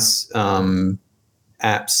nice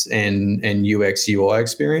apps and UX UI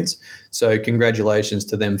experience. So congratulations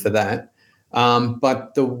to them for that.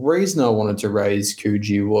 But the reason I wanted to raise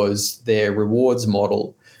Kuji was their rewards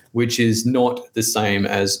model, which is not the same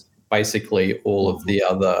as basically all of the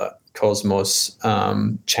other Cosmos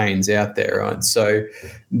chains out there, right? So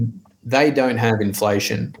they don't have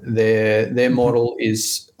inflation. Their model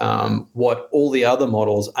is what all the other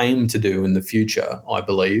models aim to do in the future, I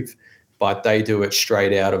believe, but they do it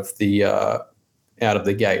straight out of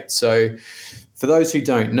the gate. So for those who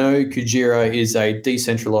don't know, Kujira is a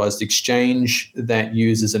decentralized exchange that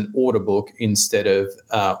uses an order book instead of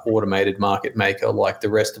automated market maker like the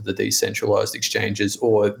rest of the decentralized exchanges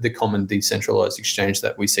or the common decentralized exchange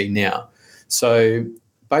that we see now. So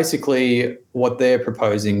basically what they're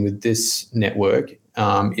proposing with this network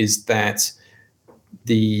is that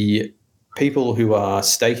the people who are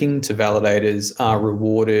staking to validators are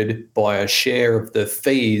rewarded by a share of the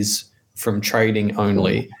fees from trading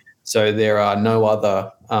only. So there are no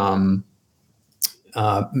other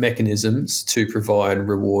mechanisms to provide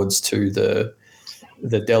rewards to the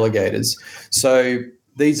delegators. So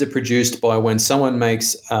these are produced by when someone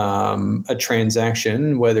makes a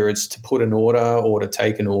transaction, whether it's to put an order or to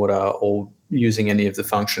take an order or using any of the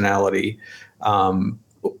functionality on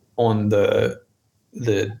the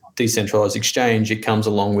decentralized exchange, it comes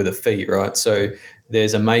along with a fee, right? So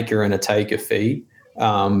there's a maker and a taker fee.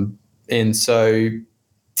 And so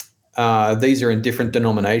these are in different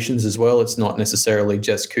denominations as well. It's not necessarily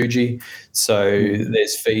just Kuji. So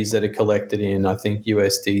there's fees that are collected in, I think,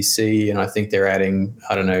 USDC, and I think they're adding,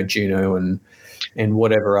 I don't know, Juno and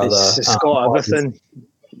whatever other. It's got everything.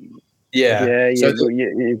 Yeah. So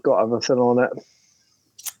you've got everything on it.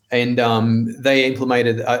 And they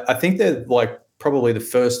implemented, I think they're like probably the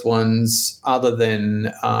first ones other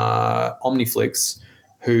than Omniflix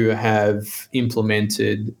who have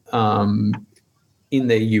implemented in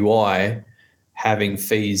their UI having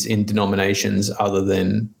fees in denominations other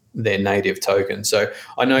than their native token. So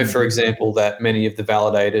I know, for example, that many of the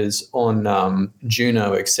validators on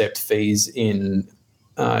Juno accept fees in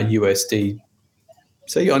USD.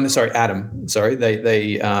 Atom. Sorry,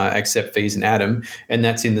 they accept fees in Atom, and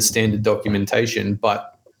that's in the standard documentation,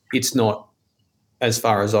 but it's not, as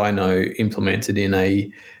far as I know, implemented in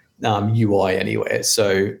a UI anywhere.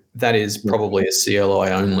 So that is probably a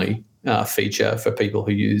CLI only feature for people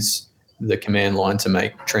who use the command line to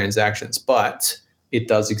make transactions, but it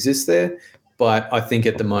does exist there. But I think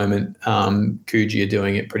at the moment, Kuji are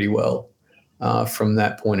doing it pretty well from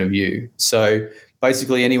that point of view. So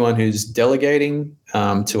basically anyone who's delegating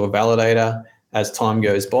to a validator, as time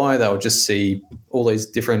goes by, they'll just see all these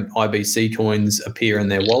different IBC coins appear in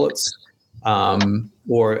their wallets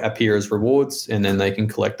or appear as rewards, and then they can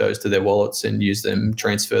collect those to their wallets and use them,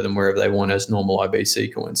 transfer them wherever they want as normal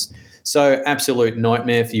IBC coins. So absolute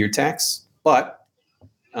nightmare for your tax, but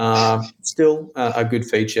still a good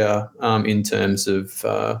feature in terms of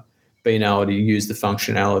being able to use the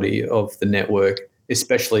functionality of the network,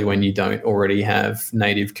 especially when you don't already have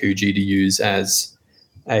native Kuji to use as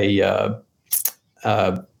a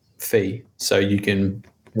fee. So you can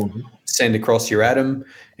send across your Atom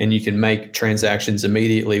and you can make transactions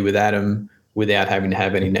immediately with Atom without having to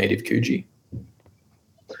have any native Kuji.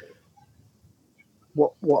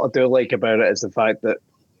 What I do like about it is the fact that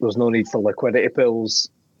there's no need for liquidity pools.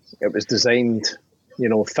 It was designed,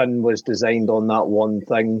 Finn was designed on that one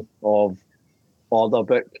thing of order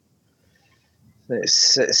book.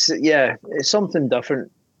 It's something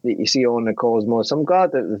different that you see on the Cosmos. I'm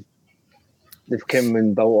glad that they've come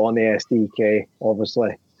and built on the SDK,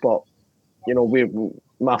 obviously. But,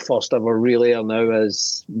 my first ever relayer now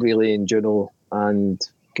is relaying Juno and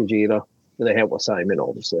Kujira with the help of Simon,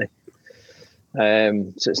 obviously.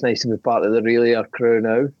 So it's nice to be part of the relayer crew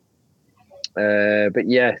now. But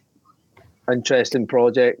yeah, interesting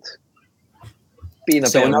project. Being a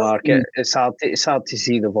bear market, it's hard to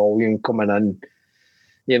see the volume coming in.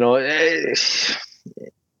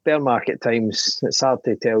 Bear market times, it's hard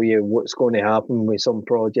to tell you what's going to happen with some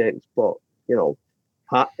projects. But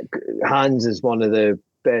Hans is one of the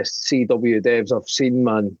best CW devs I've seen,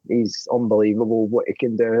 man. He's unbelievable what he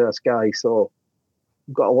can do, this guy. So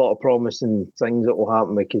we've got a lot of promising things that will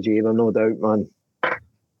happen with Kujira, no doubt, man.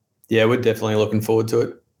 Yeah, we're definitely looking forward to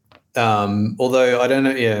it. Although I don't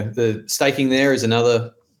know, the staking there is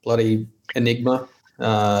another bloody enigma.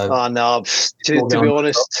 No, to be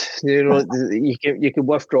honest, you can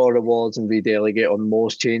withdraw rewards and redelegate on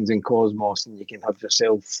most chains in Cosmos, and you can have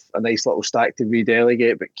yourself a nice little stack to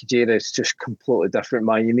redelegate. But Kujira is just completely different,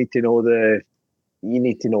 man. You need to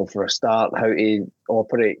know for a start how to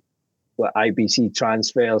operate with IBC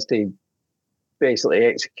transfers to basically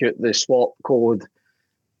execute the swap code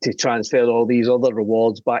to transfer all these other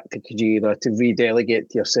rewards back to Kujira to redelegate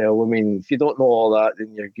to yourself. I mean, if you don't know all that,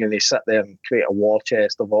 then you're going to sit there and create a war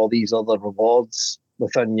chest of all these other rewards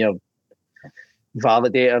within your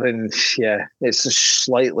validator. And yeah, it's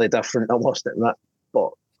slightly different, I must admit. But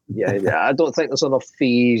yeah, I don't think there's enough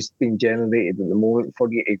fees being generated at the moment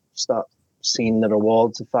for you to start seeing the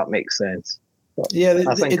rewards, if that makes sense. But yeah,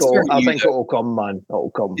 I think it'll come, man. It'll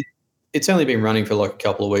come. It's only been running for like a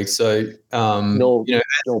couple of weeks. So,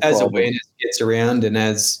 as awareness gets around and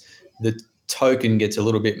as the token gets a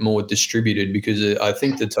little bit more distributed, because I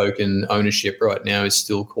think the token ownership right now is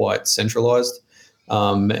still quite centralized.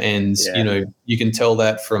 You can tell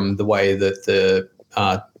that from the way that the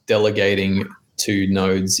delegating to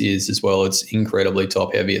nodes is as well. It's incredibly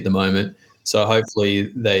top heavy at the moment. So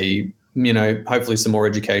hopefully hopefully some more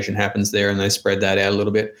education happens there and they spread that out a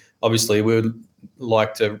little bit. Obviously, we would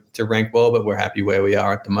like to rank well, but we're happy where we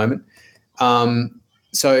are at the moment.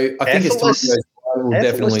 So I think as time goes by, we'll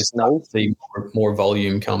definitely start to see more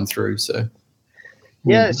volume come through. So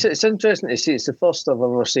yeah, it's interesting to see. It's the first I've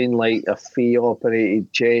ever seen like a fee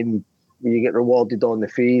operated chain where you get rewarded on the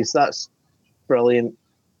fees. That's brilliant.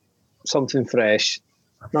 Something fresh.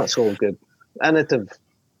 That's all good. Innovative.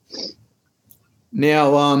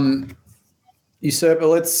 Now, Usurper,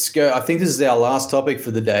 let's go. I think this is our last topic for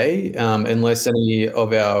the day, unless any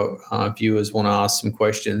of our viewers want to ask some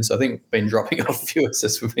questions. I think we've been dropping off viewers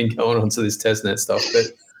as we've been going on to this testnet stuff. But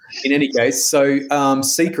in any case, so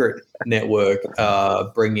Secret Network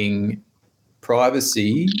bringing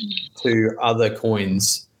privacy to other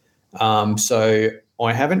coins. So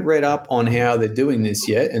I haven't read up on how they're doing this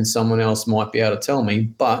yet, and someone else might be able to tell me,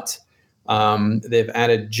 but they've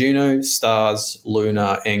added Juno, Stars,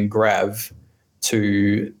 Luna, and Grav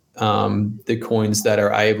to the coins that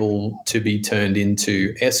are able to be turned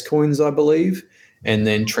into S coins, I believe, and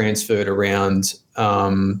then transferred around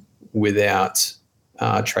without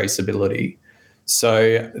traceability.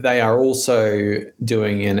 So they are also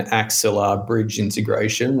doing an Axelar bridge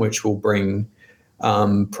integration, which will bring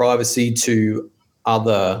privacy to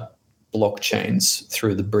other blockchains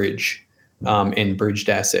through the bridge and bridged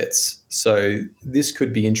assets. So this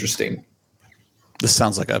could be interesting. This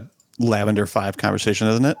sounds like a Lavender 5 conversation,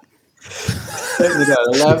 isn't it? Certainly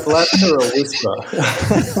does. Lavender or Whisper.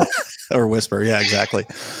 Or Whisper, yeah, exactly.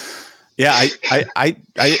 Yeah, I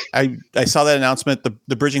saw that announcement.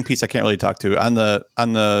 The bridging piece I can't really talk to on the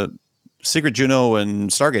Secret Juno and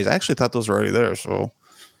Stargaze. I actually thought those were already there, so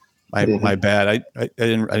my bad. I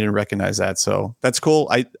didn't recognize that. So that's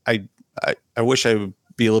cool. I wish I would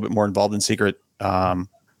be a little bit more involved in Secret.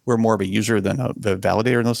 We're more of a user than the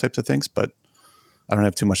validator and those types of things, but I don't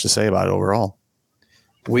have too much to say about it overall.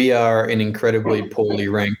 We are an incredibly poorly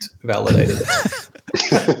ranked validator.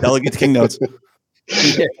 Delegate to King Notes.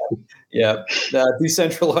 Yeah.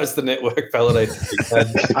 Decentralize the network, validate.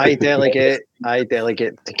 I delegate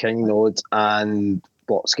to King Nodes and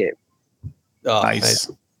Blockscape. Oh, Nice.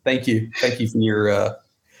 Mate. Thank you for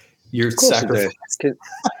your sacrifice. It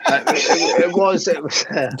was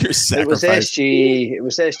SG. It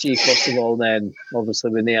was SG first of all. Then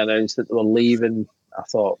obviously when they announced that they were leaving, I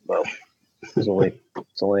thought, well, there's only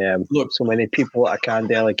so many people that I can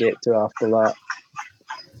delegate to after that.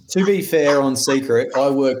 To be fair on Secret, I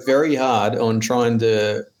work very hard on trying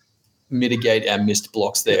to mitigate our missed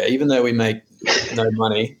blocks there. Even though we make no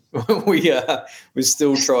money, we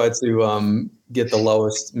still try to get the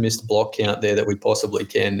lowest missed block count there that we possibly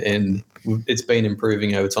can, and it's been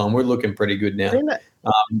improving over time. We're looking pretty good now.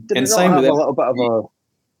 And same with a little bit of a.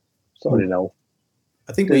 Sorry, no.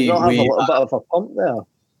 I think we have a little bit of a pump there.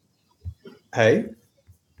 Hey,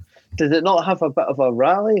 did it not have a bit of a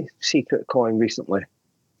rally Secret coin recently?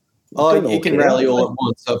 Oh, you can rally all at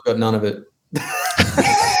once. I've got none of it.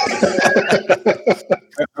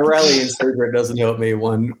 A rally in Secret doesn't help me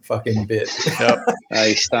one fucking bit. Yep.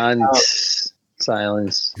 I stand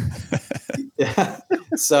silence. Yeah.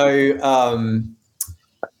 So,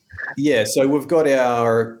 so we've got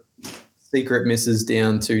our Secret misses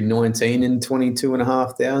down to 19 and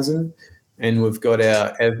 22,500, and we've got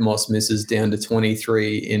our Evmos misses down to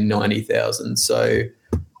 23 in 90,000. So,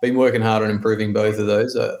 been working hard on improving both of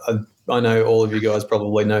those. I know all of you guys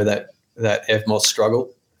probably know that Evmos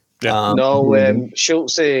struggle. Yeah.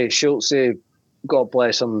 Schultz, God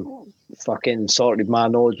bless him, fucking sorted my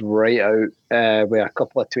nodes right out with a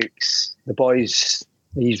couple of tweaks. The boys,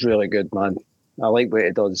 he's really good, man. I like what he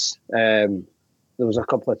does. There was a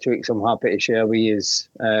couple of tweaks I'm happy to share with you.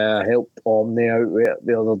 Helped Omni out with it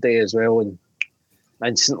the other day as well, and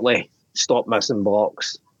instantly stopped missing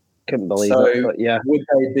blocks. Couldn't believe it, but yeah. Would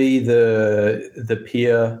they be the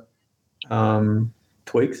peer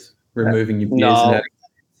tweaks, removing your peers? No.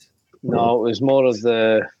 No, it was more of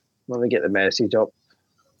the. Let me get the message up.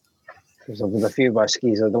 Because with a few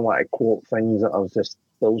whiskies, I don't want to quote things that I was just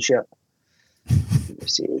bullshit. Let me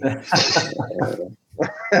see.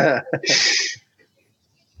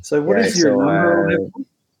 So, what is your number?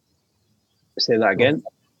 Say that again.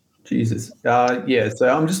 Jesus. So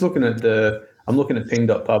I'm just looking at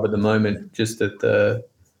ping.pub at the moment, just at the.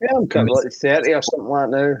 Yeah, I'm kind of like 30 or something like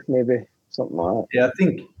that now, maybe. Something like that. Yeah,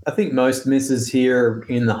 I think most misses here are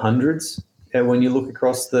in the hundreds. And when you look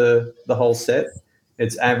across the whole set,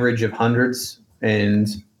 it's average of hundreds, and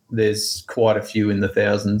there's quite a few in the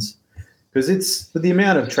thousands. Because it's with the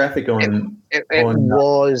amount of traffic on. It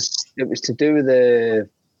was to do with the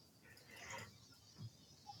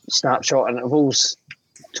snapshot intervals.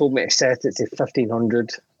 Told me to set it to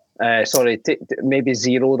 1,500. Maybe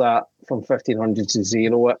zero that from 1,500 to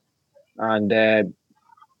zero it, and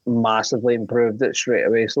massively improved it straight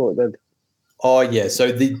away. So it did. Oh yeah.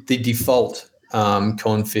 So the default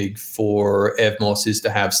config for Evmos is to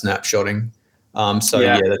have snapshotting. That's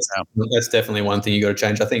definitely one thing you got to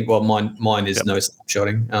change. I think. Well, mine is no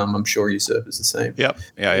snapshotting. I'm sure your server is the same. Yep.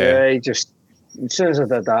 Yeah. Just as soon as I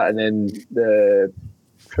did that, and then the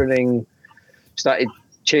pruning started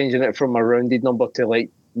changing it from a rounded number to like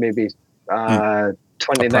maybe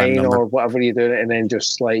 29 or whatever you're doing, and then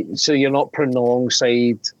just like so you're not pruning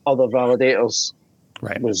alongside other validators.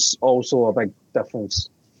 Right. Was also a big difference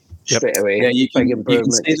straight away. Yeah, you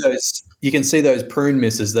can see those prune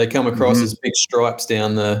misses. They come across as big stripes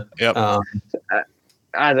down the. Yep.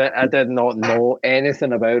 I did not know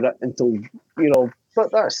anything about it until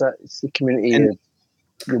but that's it. It's the community.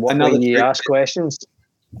 You ask questions.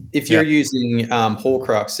 If you're using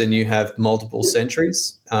Horcrux and you have multiple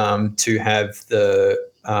sentries, to have the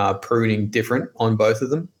pruning different on both of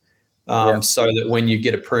them, so that when you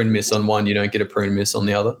get a prune miss on one, you don't get a prune miss on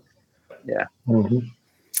the other. Yeah. Mm-hmm.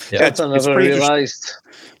 Yeah, it's I never pretty realized.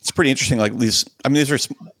 It's pretty interesting. Like these are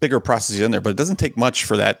bigger processes in there, but it doesn't take much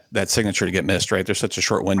for that signature to get missed, right? There's such a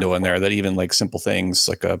short window in there that even like simple things,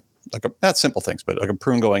 like a not simple things, but like a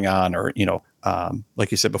prune going on, or like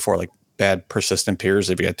you said before, like bad persistent peers.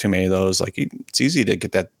 If you got too many of those, like it's easy to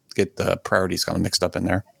get the priorities kind of mixed up in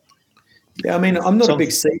there. Yeah, I mean, I'm not a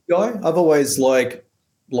big seed guy. I've always liked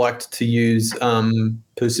to use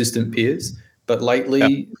persistent peers, but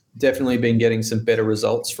lately definitely been getting some better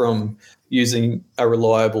results from using a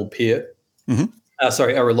reliable peer. Mm-hmm.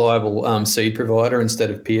 A reliable seed provider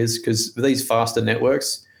instead of peers, because these faster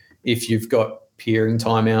networks, if you've got peering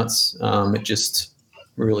timeouts, it just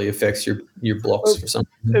really affects your blocks for some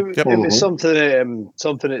reason. It was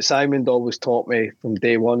something that Simon always taught me from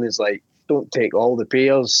day one, is like, don't take all the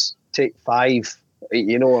peers, take 5,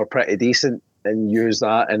 are pretty decent, and use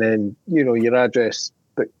that, and then your address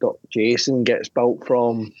book.json gets built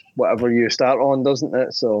from whatever you start on, doesn't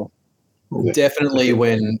it? So definitely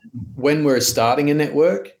when we're starting a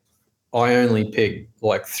network, I only pick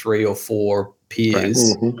like 3 or 4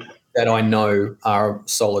 peers that I know are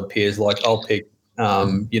solid peers. Like I'll pick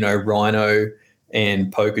Rhino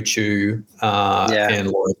and Pokachu and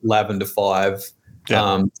like Lavender 5.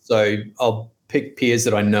 So I'll pick peers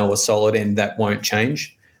that I know are solid and that won't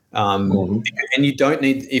change. And you don't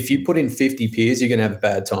need, if you put in 50 peers, you're going to have a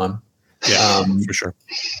bad time. Yeah, for sure.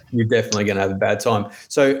 You're definitely going to have a bad time.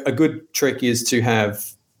 So a good trick is to have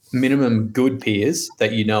minimum good peers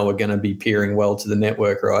that are going to be peering well to the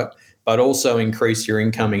network, right? But also increase your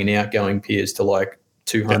incoming and outgoing peers to like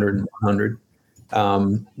 200 and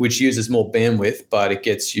 100, which uses more bandwidth, but it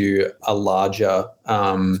gets you a larger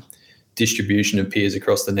distribution of peers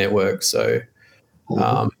across the network. So,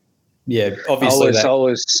 obviously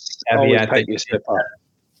always pick your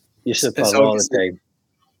super a lot of the time.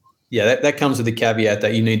 Yeah, that comes with the caveat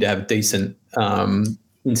that you need to have decent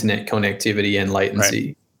internet connectivity and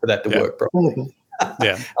latency for that to work properly.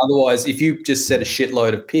 Otherwise, if you just set a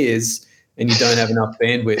shitload of peers and you don't have enough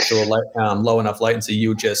bandwidth or low enough latency,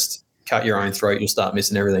 you'll just cut your own throat. You'll start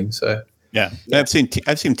missing everything. So I've seen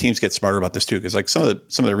teams get smarter about this too, because like some of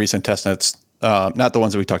the recent test nets, not the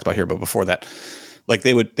ones that we talked about here, but before that, like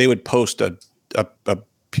they would post a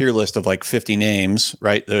peer list of like 50 names,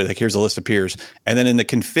 right? They're like, here's a list of peers, and then in the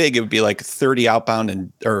config it would be like 30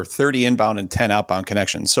 outbound or 30 inbound and 10 outbound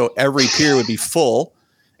connections. So every peer would be full,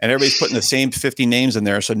 and everybody's putting the same 50 names in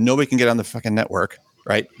there, so nobody can get on the fucking network,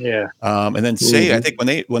 right? Yeah. And then I think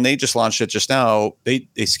when they just launched it just now, they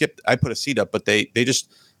skipped. I put a seed up, but they just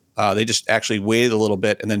actually waited a little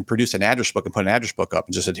bit and then produced an address book and put an address book up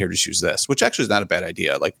and just said, here, just use this, which actually is not a bad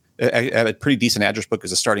idea. Like I have a pretty decent address book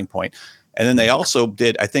as a starting point. And then they also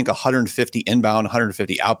did, I think, 150 inbound,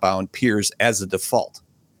 150 outbound peers as the default.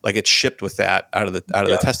 Like it's shipped with that out of the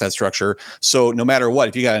testnet structure. So no matter what,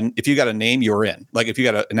 if you got a name, you're in. Like if you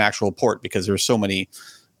got an actual port, because there's so many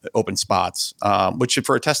open spots, which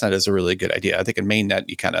for a testnet is a really good idea. I think in mainnet,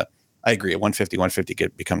 I agree, at 150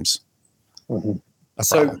 becomes.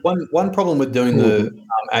 So one problem with doing the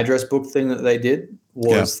address book thing that they did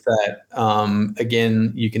was that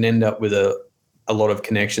again, you can end up with a lot of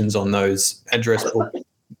connections on those address book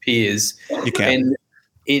peers. You can.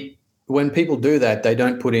 And when people do that, they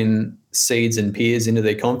don't put in seeds and peers into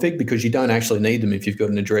their config, because you don't actually need them if you've got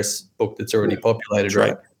an address book that's already populated,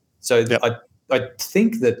 right? So I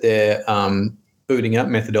think that their booting up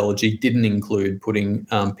methodology didn't include putting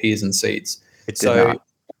peers and seeds. It did not.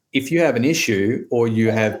 If you have an issue, or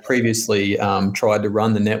you have previously tried to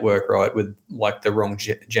run the network right with like the wrong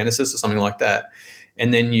genesis or something like that,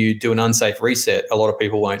 and then you do an unsafe reset, a lot of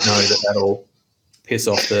people won't know that that'll piss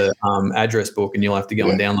off the address book, and you'll have to go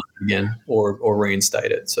and download it again or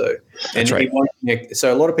reinstate it. So,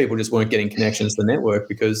 so a lot of people just weren't getting connections to the network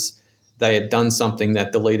because they had done something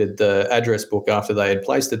that deleted the address book after they had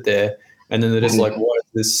placed it there, and then they're just like, why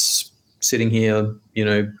is this sitting here,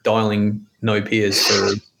 dialing no peers for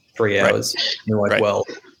 3 hours? And you're like, well,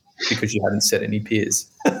 because you haven't set any peers.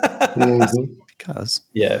 Because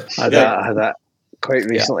I had that quite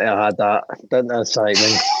recently. I had that, didn't I, Simon?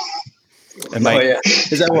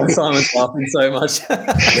 Is that why Simon's laughing so much?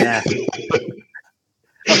 Yeah.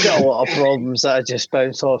 I've got a lot of problems that I just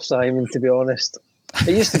bounce off Simon, to be honest.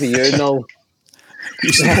 It used to be you, no.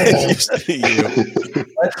 Used to be you.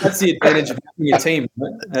 That's the advantage of having a team.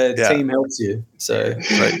 Right? Team helps you. So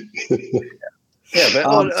but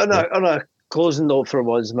on a closing note from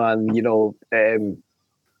us, man,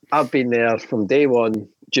 I've been there from day one.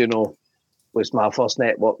 Was my first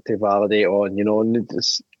network to validate on,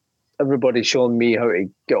 and everybody's showing me how to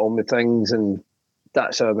get on with things, and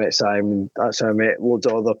that's how I met Simon. That's how I met loads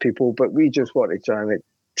of other people. But we just want to try and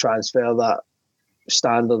transfer that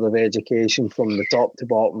standard of education from the top to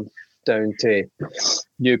bottom down to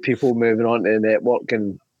new people moving on to the network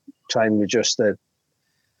and try and reduce the,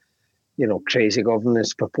 crazy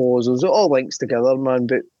governance proposals. It all links together, man.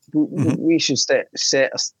 But we should set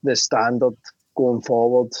the standard going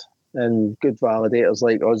forward, and good validators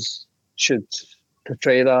like us should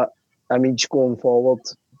portray that image going forward.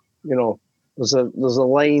 There's a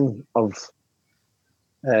line of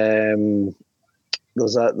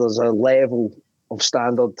there's a level of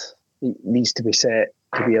standard that needs to be set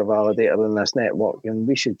to be a validator in this network, and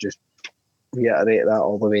we should just reiterate that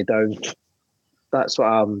all the way down. That's what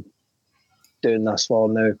I'm doing this for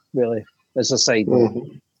now, really, as a side note.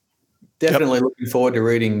 Definitely looking forward to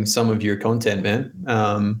reading some of your content,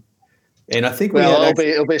 man. And I think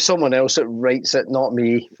it'll be someone else that writes it, not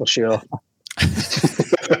me, for sure.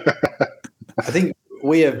 I think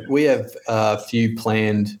we have a few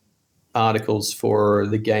planned articles for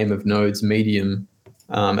the Game of Nodes Medium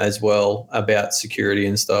as well about security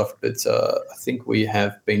and stuff, but I think we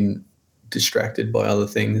have been distracted by other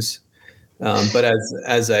things. But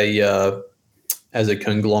as a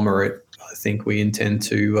conglomerate, I think we intend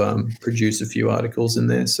to produce a few articles in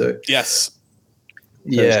there. So yes,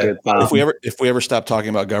 yeah. If we ever stop talking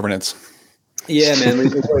about governance. Yeah, man, we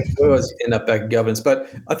always end up back at governance.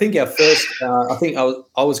 But I think our first,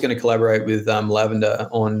 I was going to collaborate with Lavender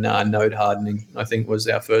on node hardening. I think was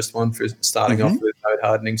our first one for starting off with node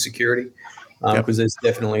hardening security, because there's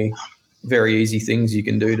definitely very easy things you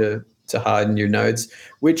can do to harden your nodes,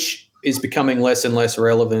 which is becoming less and less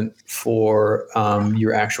relevant for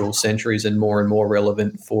your actual sentries and more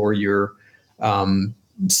relevant for your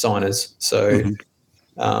signers. So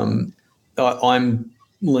I'm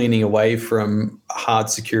leaning away from hard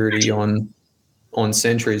security on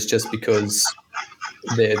sentries just because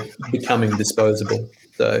they're becoming disposable.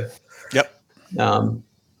 So,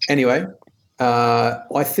 anyway,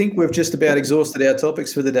 I think we've just about exhausted our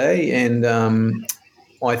topics for the day, and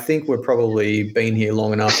I think we've probably been here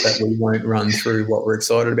long enough that we won't run through what we're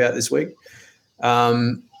excited about this week.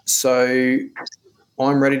 So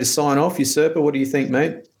I'm ready to sign off. Usurper, what do you think,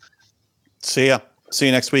 mate? See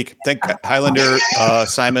you next week. Thank Highlander,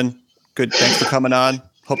 Simon. Good. Thanks for coming on.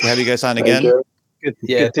 Hope to have you guys on again. Good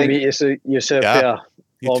to meet you, Usurper. Yeah.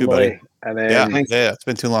 You too, buddy. And it's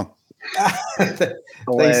been too long.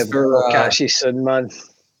 Thanks for catch you soon, man.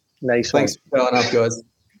 Nice. Thanks for showing up, guys.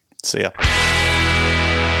 See ya.